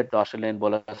agree that the Australian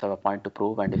bowlers have a point to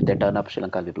prove, and if they turn up, Sri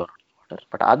Lanka will be blown out of the water.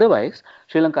 But otherwise,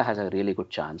 Sri Lanka has a really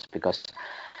good chance because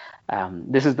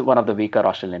this is one of the weaker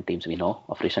Australian teams we know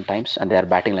of recent times, and their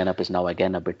batting lineup is now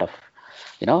again a bit of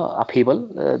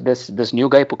upheaval. This new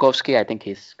guy Pucovski, I think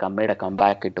he's made a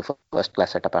comeback into first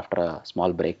class setup after a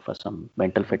small break for some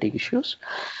mental fatigue issues,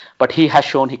 but he has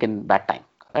shown he can bat time,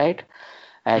 right?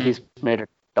 And he's made a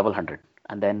double 100.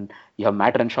 And then you have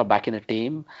Matt Renshaw back in the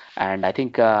team. And I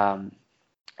think,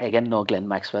 again, no Glenn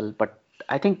Maxwell. But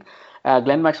I think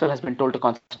Glenn Maxwell has been told to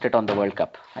concentrate on the World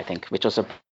Cup, I think, which was a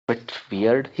bit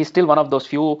weird. He's still one of those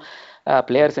few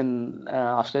players in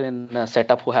Australian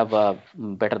setup who have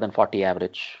better than 40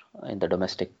 average in the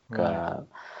domestic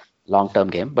long-term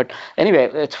game. But anyway,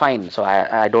 it's fine. So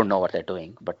I don't know what they're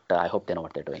doing, but I hope they know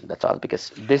what they're doing. That's all,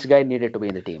 because this guy needed to be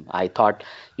in the team. I thought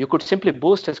you could simply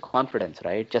boost his confidence,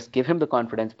 right? Just give him the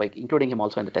confidence by including him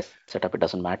also in the Test setup. It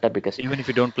doesn't matter because even if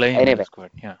you don't play him in the squad,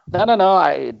 yeah. No.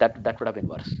 That would have been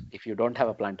worse. If you don't have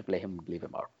a plan to play him, leave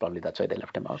him out. Probably that's why they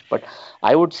left him out. But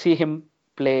I would see him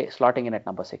slotting in at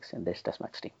number 6 in this Test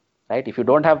match team, right? If you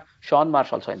don't have Shaun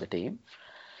Marsh also in the team,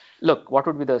 look, what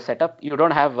would be the setup? You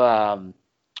don't have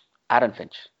Aaron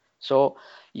Finch. So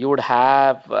you would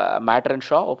have Matt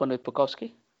Renshaw open with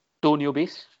Pucovski, 2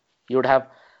 newbies. You would have,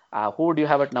 who would you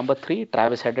have at number 3?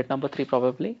 Travis Head at number 3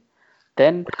 probably.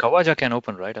 Then, but Khawaja can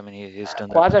open, right? I mean, he's done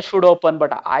that. Khawaja should open,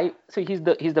 but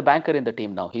he's the banker in the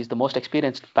team now. He's the most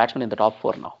experienced batsman in the top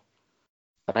 4 now,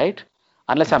 right?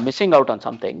 Unless I'm missing out on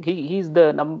something, he's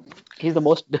the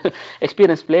most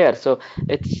experienced player. So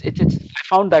it's I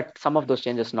found that some of those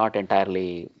changes not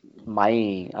entirely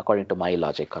according to my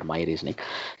logic or my reasoning.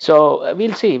 So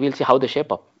we'll see how they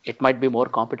shape up. It might be more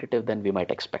competitive than we might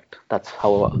expect. That's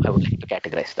how I would like to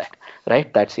categorize that,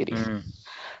 right? That series.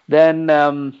 Then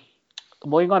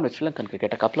moving on with Sri Lankan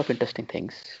cricket, a couple of interesting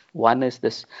things. One is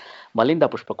this Malinda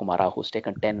Pushpakumara, who's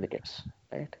taken 10 wickets,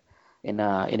 right? In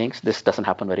innings. This doesn't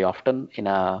happen very often in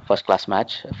a first-class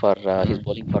match. He's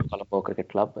bowling for Colombo Cricket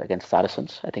Club against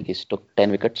Saracens. I think he's took 10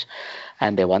 wickets,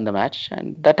 and they won the match.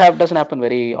 And that doesn't happen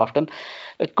very often.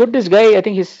 Could this guy? I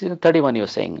think he's 31. You were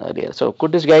saying earlier. So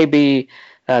could this guy be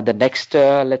the next,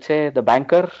 let's say, the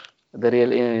banker, the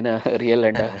real and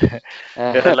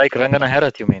like Rangana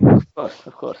Herath, you mean?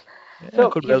 Of course. Yeah,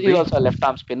 so he's also a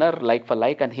left-arm spinner, like for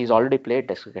like, and he's already played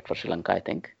Test cricket for Sri Lanka, I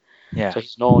think. Yeah. So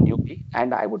he's no newbie,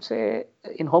 and I would say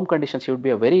in home conditions he would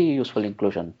be a very useful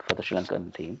inclusion for the Sri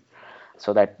Lankan team,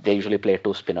 so that they usually play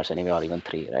 2 spinners anyway, or even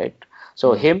 3, right?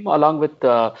 So him along with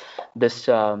this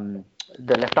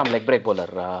the left arm leg break bowler.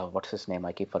 What's his name?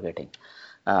 I keep forgetting.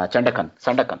 Sandakan,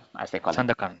 as they call him.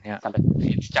 Sandakan, yeah.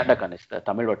 It's Chandakan. It's the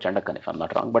Tamil word Chandakan, if I'm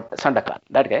not wrong. But Sandakan,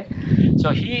 that guy. So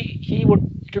he would.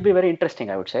 It would be very interesting,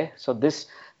 I would say. So these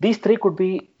three could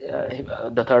be.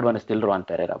 The third one is Dilruwan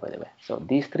Pereira, by the way. So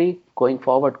these three going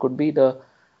forward could be the,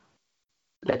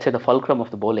 let's say, the fulcrum of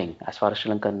the bowling as far as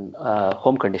Sri Lankan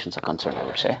home conditions are concerned, I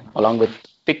would say. Along with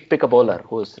pick a bowler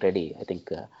who is ready. I think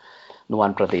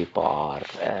Nuwan Pradeep or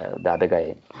the other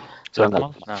guy.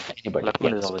 Lakmal? Lakmal, No. anybody.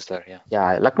 Lakmal Yes. is always there, yeah.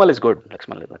 Yeah, Lakmal is good.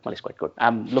 Lakmal is quite good.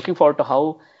 I'm looking forward to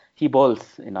how he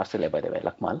bowls in Australia, by the way,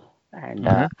 Lakmal. And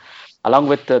along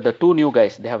with the two new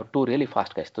guys, they have two really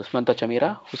fast guys. Dusmanta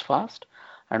Chamira, who's fast,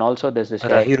 and also there's this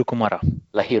guy, Lahiru Kumara.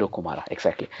 Lahiru Kumara,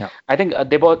 exactly. Yeah. I think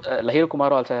they both, Lahiru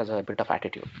Kumara also has a bit of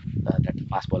attitude, that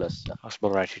fast bowlers. Fast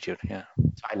bowler attitude, yeah.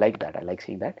 So I like that. I like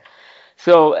seeing that.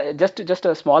 So just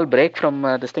a small break from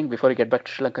this thing before we get back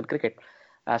to Sri Lankan cricket.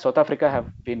 South Africa have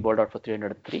been bowled out for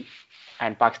 303,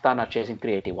 and Pakistan are chasing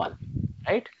 381,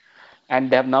 right?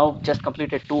 And they have now just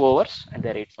completed 2 overs, and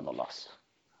they're 8 for no loss.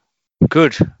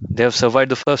 Good. They have survived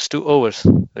the first 2 overs.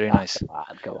 Very nice.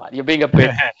 Come on. You're being a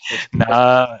bit.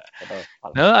 Nah,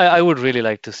 no, I would really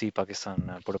like to see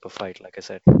Pakistan put up a fight, like I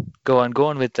said. Go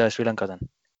on with Sri Lanka then.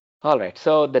 All right.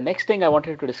 So the next thing I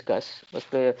wanted to discuss was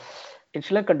in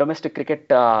Sri Lankan domestic cricket,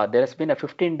 there has been a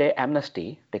 15-day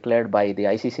amnesty declared by the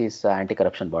ICC's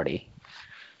anti-corruption body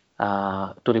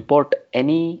to report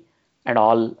any and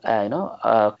all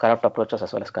corrupt approaches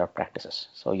as well as corrupt practices.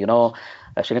 So Sri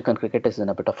Lankan cricket is in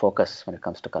a bit of focus when it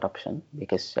comes to corruption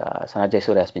because Sanat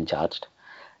Jayasuriya has been charged,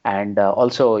 and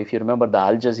also if you remember the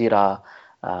Al Jazeera,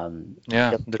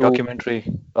 the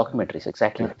documentaries,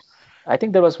 exactly. I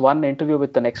think there was one interview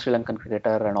with the next Sri Lankan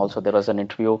cricketer, and also there was an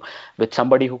interview with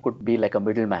somebody who could be like a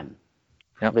middleman,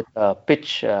 with a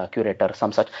pitch curator,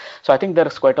 some such. So I think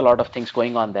there's quite a lot of things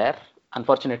going on there.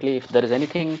 Unfortunately, if there is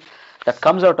anything that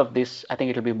comes out of this, I think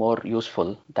it will be more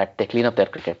useful that they clean up their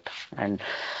cricket, and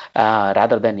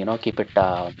rather than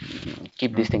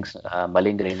keep these things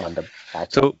malingering on the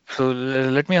patch. So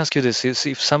let me ask you this: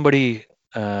 if somebody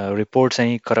reports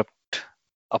any corrupt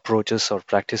approaches or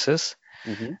practices,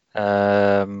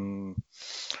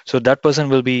 so that person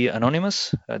will be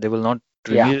anonymous. They will not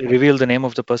reveal the name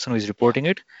of the person who is reporting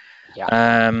it.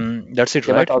 That's it,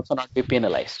 they right? Might also not be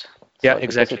penalized. Yeah,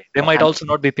 exactly. They might also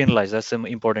not be penalized. That's the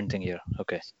important thing here.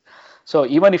 Okay. So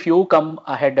even if you come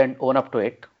ahead and own up to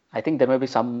it, I think there may be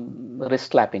some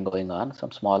wrist slapping going on,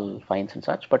 some small fines and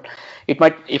such. But it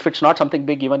might, if it's not something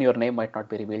big, even your name might not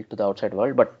be revealed to the outside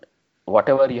world. But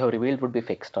whatever you have revealed would be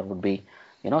fixed or would be,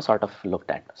 sort of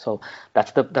looked at. So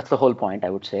that's the whole point,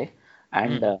 I would say.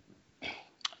 And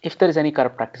if there is any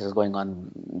corrupt practices going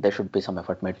on, there should be some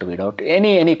effort made to weed out.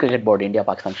 Any cricket board, India,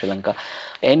 Pakistan, Sri Lanka,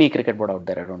 any cricket board out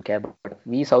there, I don't care. But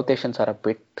we South Asians are a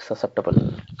bit susceptible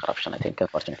to corruption, I think,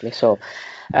 unfortunately. So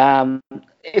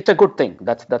it's a good thing.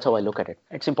 That's how I look at it.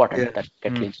 It's important that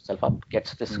cricket cleans itself up,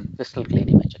 gets this crystal clean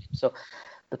image. So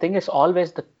the thing is,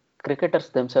 always the cricketers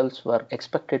themselves were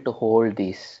expected to hold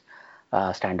these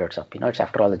standards up. It's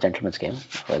after all a gentleman's game.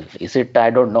 Well, is it?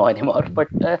 I don't know anymore. But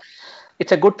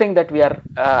it's a good thing that we are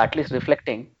at least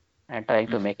reflecting and trying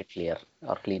to make it clear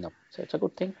or clean up. So it's a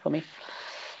good thing for me.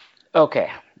 Okay,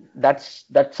 that's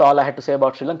all I had to say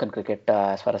about Sri Lankan cricket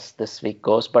as far as this week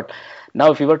goes. But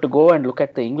now if you were to go and look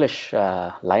at the English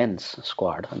Lions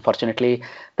squad, unfortunately,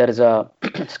 there is a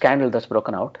scandal that's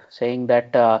broken out saying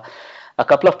that a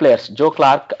couple of players, Joe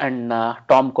Clark and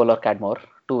Tom Kohler-Cadmore,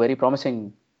 two very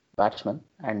promising batsmen,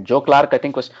 and Joe Clark, I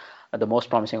think, was the most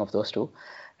promising of those two,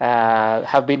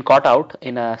 have been caught out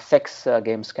in a sex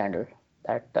game scandal.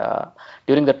 That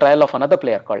during the trial of another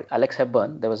player called Alex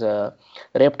Hepburn, there was a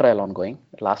rape trial ongoing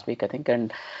last week, I think.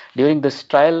 And during this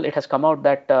trial, it has come out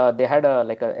that they had a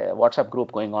WhatsApp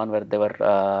group going on where they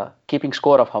were keeping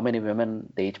score of how many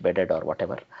women they each bedded or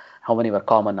whatever, how many were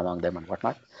common among them and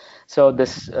whatnot. So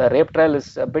this rape trial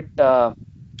is a bit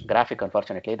graphic,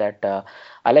 unfortunately, that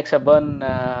Alex Hepburn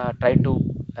tried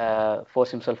to force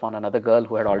himself on another girl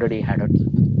who had already had her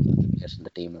in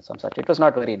the team and some such. It was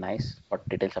not very nice what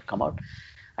details have come out.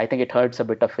 I think it hurts a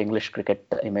bit of English cricket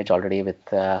image already with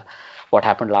what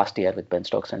happened last year with Ben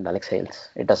Stokes and Alex Hales.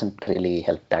 It doesn't really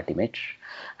help that image.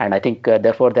 And I think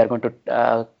therefore they're going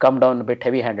to come down a bit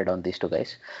heavy-handed on these two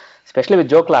guys. Especially with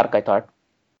Joe Clark, I thought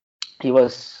he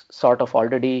was sort of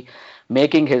already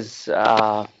making his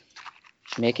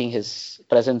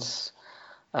presence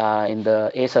in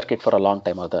the A circuit for a long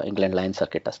time, or the England Lions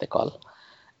circuit as they call.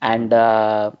 And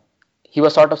he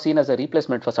was sort of seen as a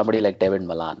replacement for somebody like David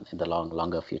Malan in the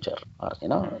longer future, or in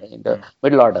the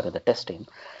middle order in the test team.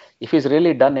 If he's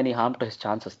really done any harm to his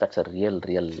chances, that's a real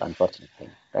unfortunate thing,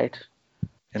 right?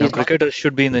 He's not. Cricketers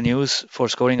should be in the news for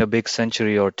scoring a big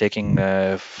century or taking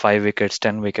 5 wickets,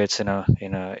 10 wickets in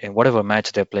whatever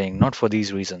match they're playing. Not for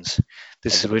these reasons.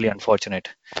 This is Agree. really unfortunate.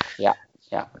 Yeah,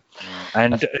 yeah.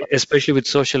 And That's especially with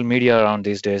social media around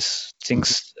these days,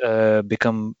 things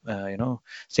become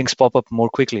things pop up more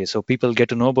quickly. So people get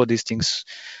to know about these things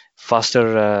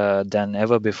faster than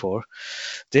ever before.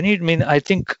 They need. I mean, I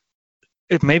think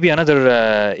it may be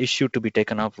another issue to be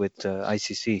taken up with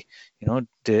ICC.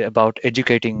 About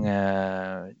educating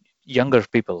younger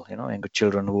people, younger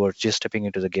children who are just stepping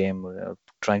into the game,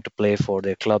 trying to play for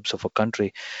their clubs or for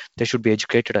country. They should be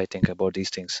educated, I think, about these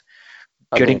things.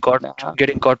 Getting agreed. caught,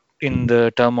 getting caught in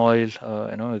the turmoil.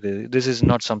 This is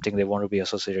not something they want to be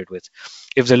associated with.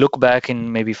 If they look back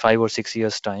in maybe 5 or 6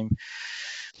 years' time,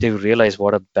 they will realize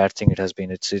what a bad thing it has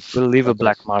been. It will leave a Agreed.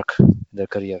 black mark in their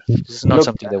career. This is not Look,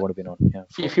 something they want to be known. Yeah,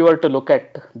 for. if you were to look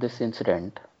at this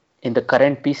incident in the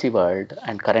current PC world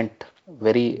and current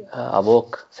very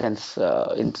awoke sense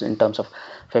in terms of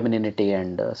femininity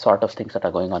and sort of things that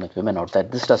are going on with women out there,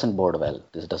 this doesn't bode well.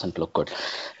 This doesn't look good.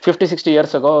 50, 60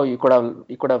 years ago, you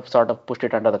could have sort of pushed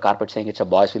it under the carpet saying it's a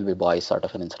boys will be boys sort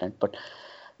of an incident. But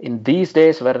in these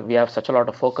days where we have such a lot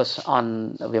of focus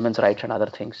on women's rights and other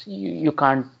things, you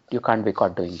can't be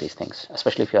caught doing these things,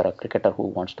 especially if you're a cricketer who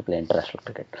wants to play international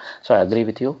cricket. So I agree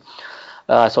with you.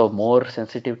 So more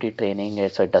sensitivity training,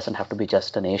 so it doesn't have to be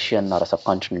just an Asian or a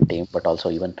subcontinent team, but also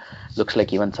even looks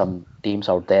like even some teams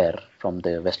out there from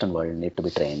the Western world need to be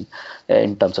trained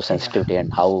in terms of sensitivity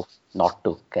and how not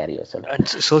to carry yourself. And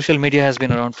social media has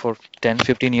been around for 10,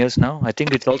 15 years now. I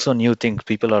think it's also a new thing.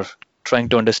 People are trying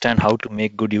to understand how to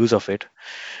make good use of it.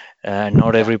 And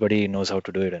not everybody knows how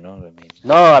to do it.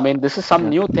 No, I mean, this is some Yeah.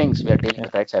 new things we are dealing Yeah.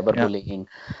 with, right? Cyberbullying,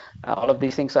 all of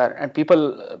these things are, and people.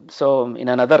 So, in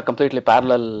another completely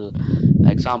parallel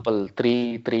example,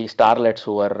 three starlets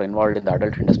who were involved in the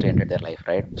adult industry ended their life,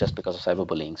 right? Just because of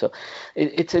cyberbullying. So,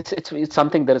 it's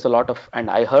something there is a lot of, and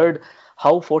I heard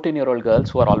how 14-year-old girls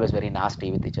who are always very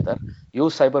nasty with each other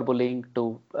use cyberbullying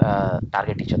to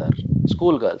target each other.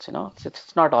 School girls,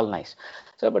 it's not all nice.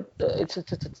 So, but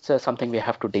it's something we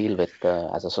have to deal with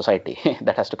as a society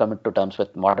that has to come into terms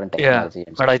with modern Yeah, technology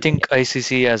and but I social media. think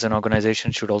ICC as an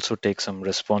organization should also take some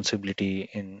responsibility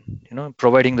in,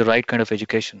 providing the right kind of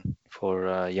education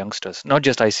for youngsters. Not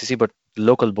just ICC, but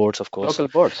local boards, of course. Local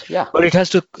boards, yeah. But it has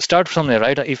to start from there,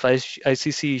 right? If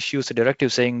ICC issues a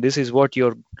directive saying this is what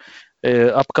your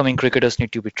upcoming cricketers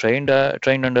need to be trained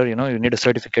under, you need a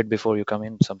certificate before you come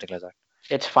in, something like that.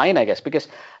 It's fine, I guess, because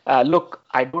look,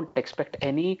 I don't expect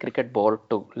any cricket board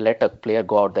to let a player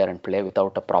go out there and play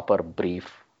without a proper brief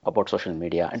about social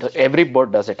media. And every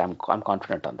board does it. I'm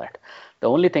confident on that. The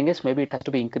only thing is maybe it has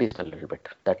to be increased a little bit.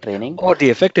 That training. Or the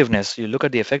effectiveness. You look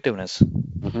at the effectiveness.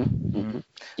 I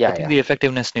Yeah, think the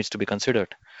effectiveness needs to be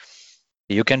considered.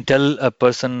 You can tell a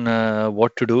person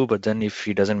what to do, but then if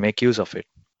he doesn't make use of it,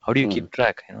 how do you keep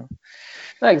track?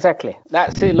 No, exactly.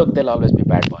 See, look, there'll always be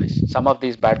bad boys. Some of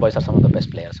these bad boys are some of the best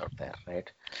players out there,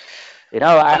 right?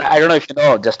 I don't know if you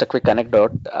know, just a quick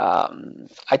anecdote.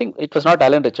 I think it was not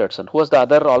Alan Richardson. Who was the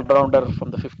other all-rounder from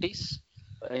the 50s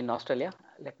in Australia?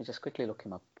 Let me just quickly look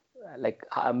him up.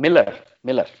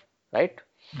 Miller, right?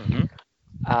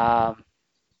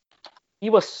 He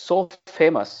was so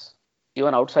famous,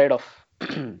 even outside of,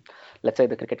 let's say,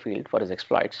 the cricket field for his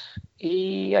exploits.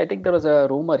 I think there was a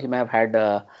rumor he may have had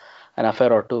an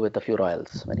affair or two with a few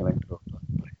royals when he went to,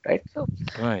 right? So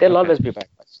there'll always be bad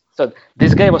boys. So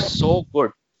this guy was so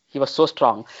good. He was so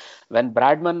strong. When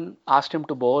Bradman asked him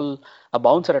to bowl a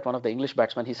bouncer at one of the English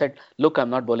batsmen, he said, "Look, I'm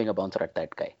not bowling a bouncer at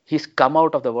that guy. He's come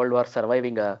out of the World War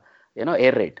surviving a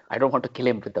air raid. I don't want to kill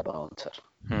him with the bouncer."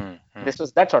 This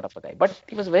was that sort of a guy. But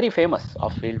he was very famous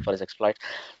off field for his exploits.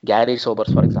 Gary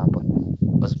Sobers, for example,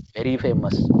 was very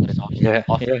famous for his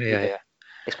off-field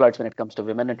exploits when it comes to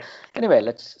women. And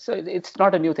anyway, so it's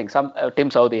not a new thing. Some Tim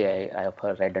Southee, I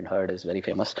have read and heard, is very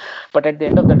famous. But at the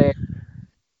end of the day,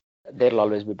 there'll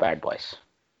always be bad boys.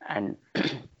 And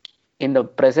in the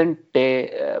present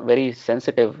day, very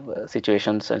sensitive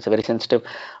situations, and it's a very sensitive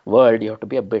world, you have to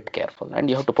be a bit careful and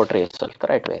you have to portray yourself the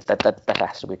right way. That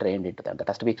has to be trained into them. That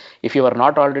has to be, if you are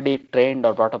not already trained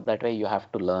or brought up that way, you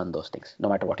have to learn those things, no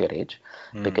matter what your age,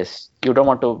 because you don't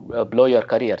want to blow your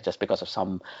career just because of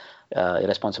some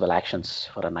irresponsible actions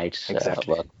for a night's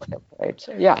work, whatever, right?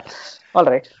 So, yeah, all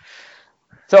right.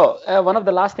 So one of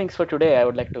the last things for today I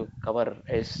would like to cover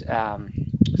is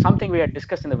something we had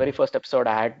discussed in the very first episode.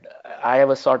 I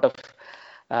was sort of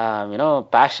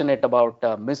passionate about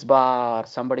Misbah or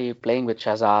somebody playing with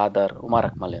Shahzad or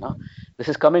Umar Akmal. This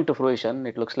is coming to fruition.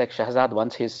 It looks like Shahzad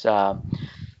wants his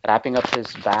wrapping up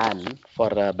his ban for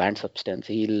banned substance,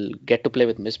 he'll get to play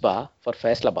with Misbah for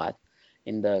Faisalabad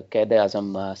in the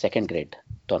Quaid-e-Azam second grade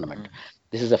tournament.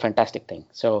 This is a fantastic thing.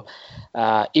 So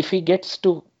if he gets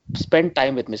to spend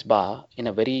time with Misbah in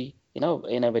a very, in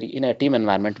a team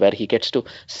environment where he gets to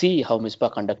see how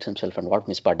Misbah conducts himself and what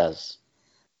Misbah does,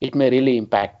 it may really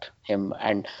impact him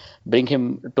and bring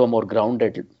him to a more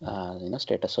grounded,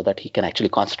 status, so that he can actually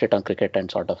concentrate on cricket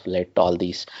and sort of let all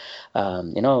these,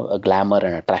 glamour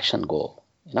and attraction go.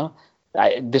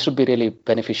 This would be really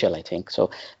beneficial, I think. So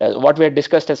what we had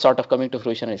discussed is sort of coming to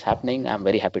fruition, is happening. I'm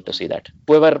very happy to see that.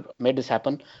 Whoever made this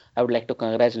happen, I would like to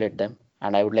congratulate them,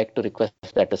 and I would like to request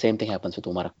that the same thing happens with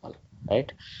Umar Akmal,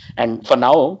 right? And for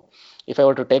now, if I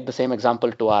were to take the same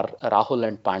example to our Rahul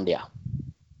and Pandya,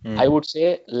 I would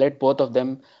say let both of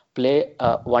them play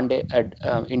one day at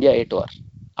India A tour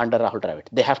under Rahul Dravid.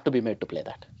 They have to be made to play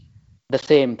that. The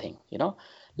same thing,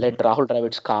 let Rahul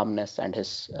Dravid's calmness and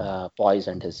his poise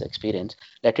and his experience,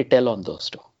 let it tell on those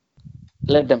two.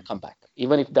 Let them come back.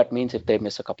 Even if that means if they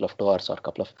miss a couple of tours or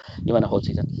even a whole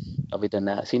season within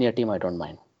a senior team, I don't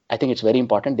mind. I think it's very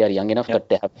important. They are young enough that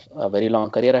they have a very long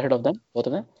career ahead of them, both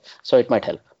of them. So it might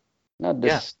help. I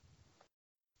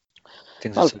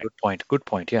think that's a good point. Good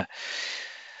point. Yeah.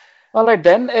 All right,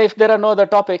 then. If there are no other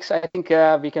topics, I think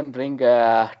we can bring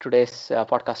today's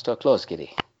podcast to a close,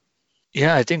 Giri.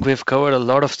 Yeah, I think we've covered a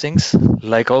lot of things,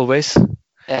 like always.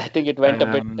 I think it went a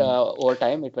bit over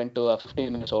time. It went to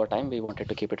 15 minutes over time. We wanted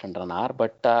to keep it under an hour,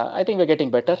 but I think we're getting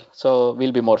better. So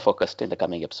we'll be more focused in the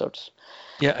coming episodes.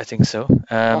 Yeah, I think so.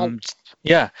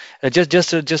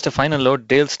 Just a final note.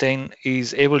 Dale Steyn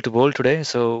is able to bowl today,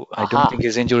 so I don't think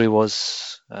his injury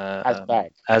was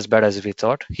as bad as we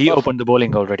thought. He opened the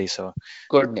bowling already, so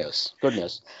good news. Good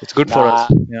news. It's good for us.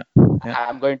 Yeah.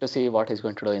 I'm going to see what he's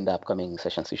going to do in the upcoming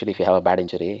sessions. Usually, if you have a bad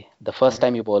injury, the first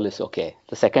time you bowl is okay.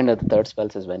 The second or the third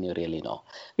spells is when you really know.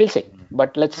 We'll see,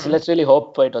 but let's really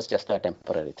hope it was just a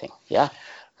temporary thing. Yeah.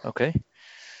 Okay.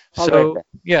 All So right,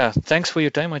 yeah, thanks for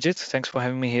your time, Ajit. Thanks for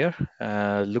having me here.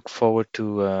 Look forward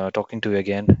to talking to you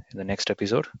again in the next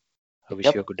episode. I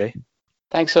wish you a good day.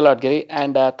 Thanks a lot, Giri,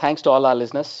 and thanks to all our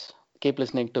listeners. Keep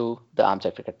listening to the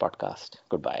Armchair Cricket Podcast.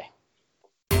 Goodbye.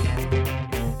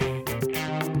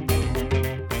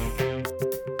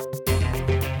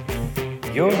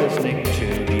 You're listening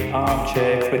to the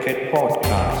Armchair Cricket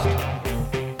Podcast.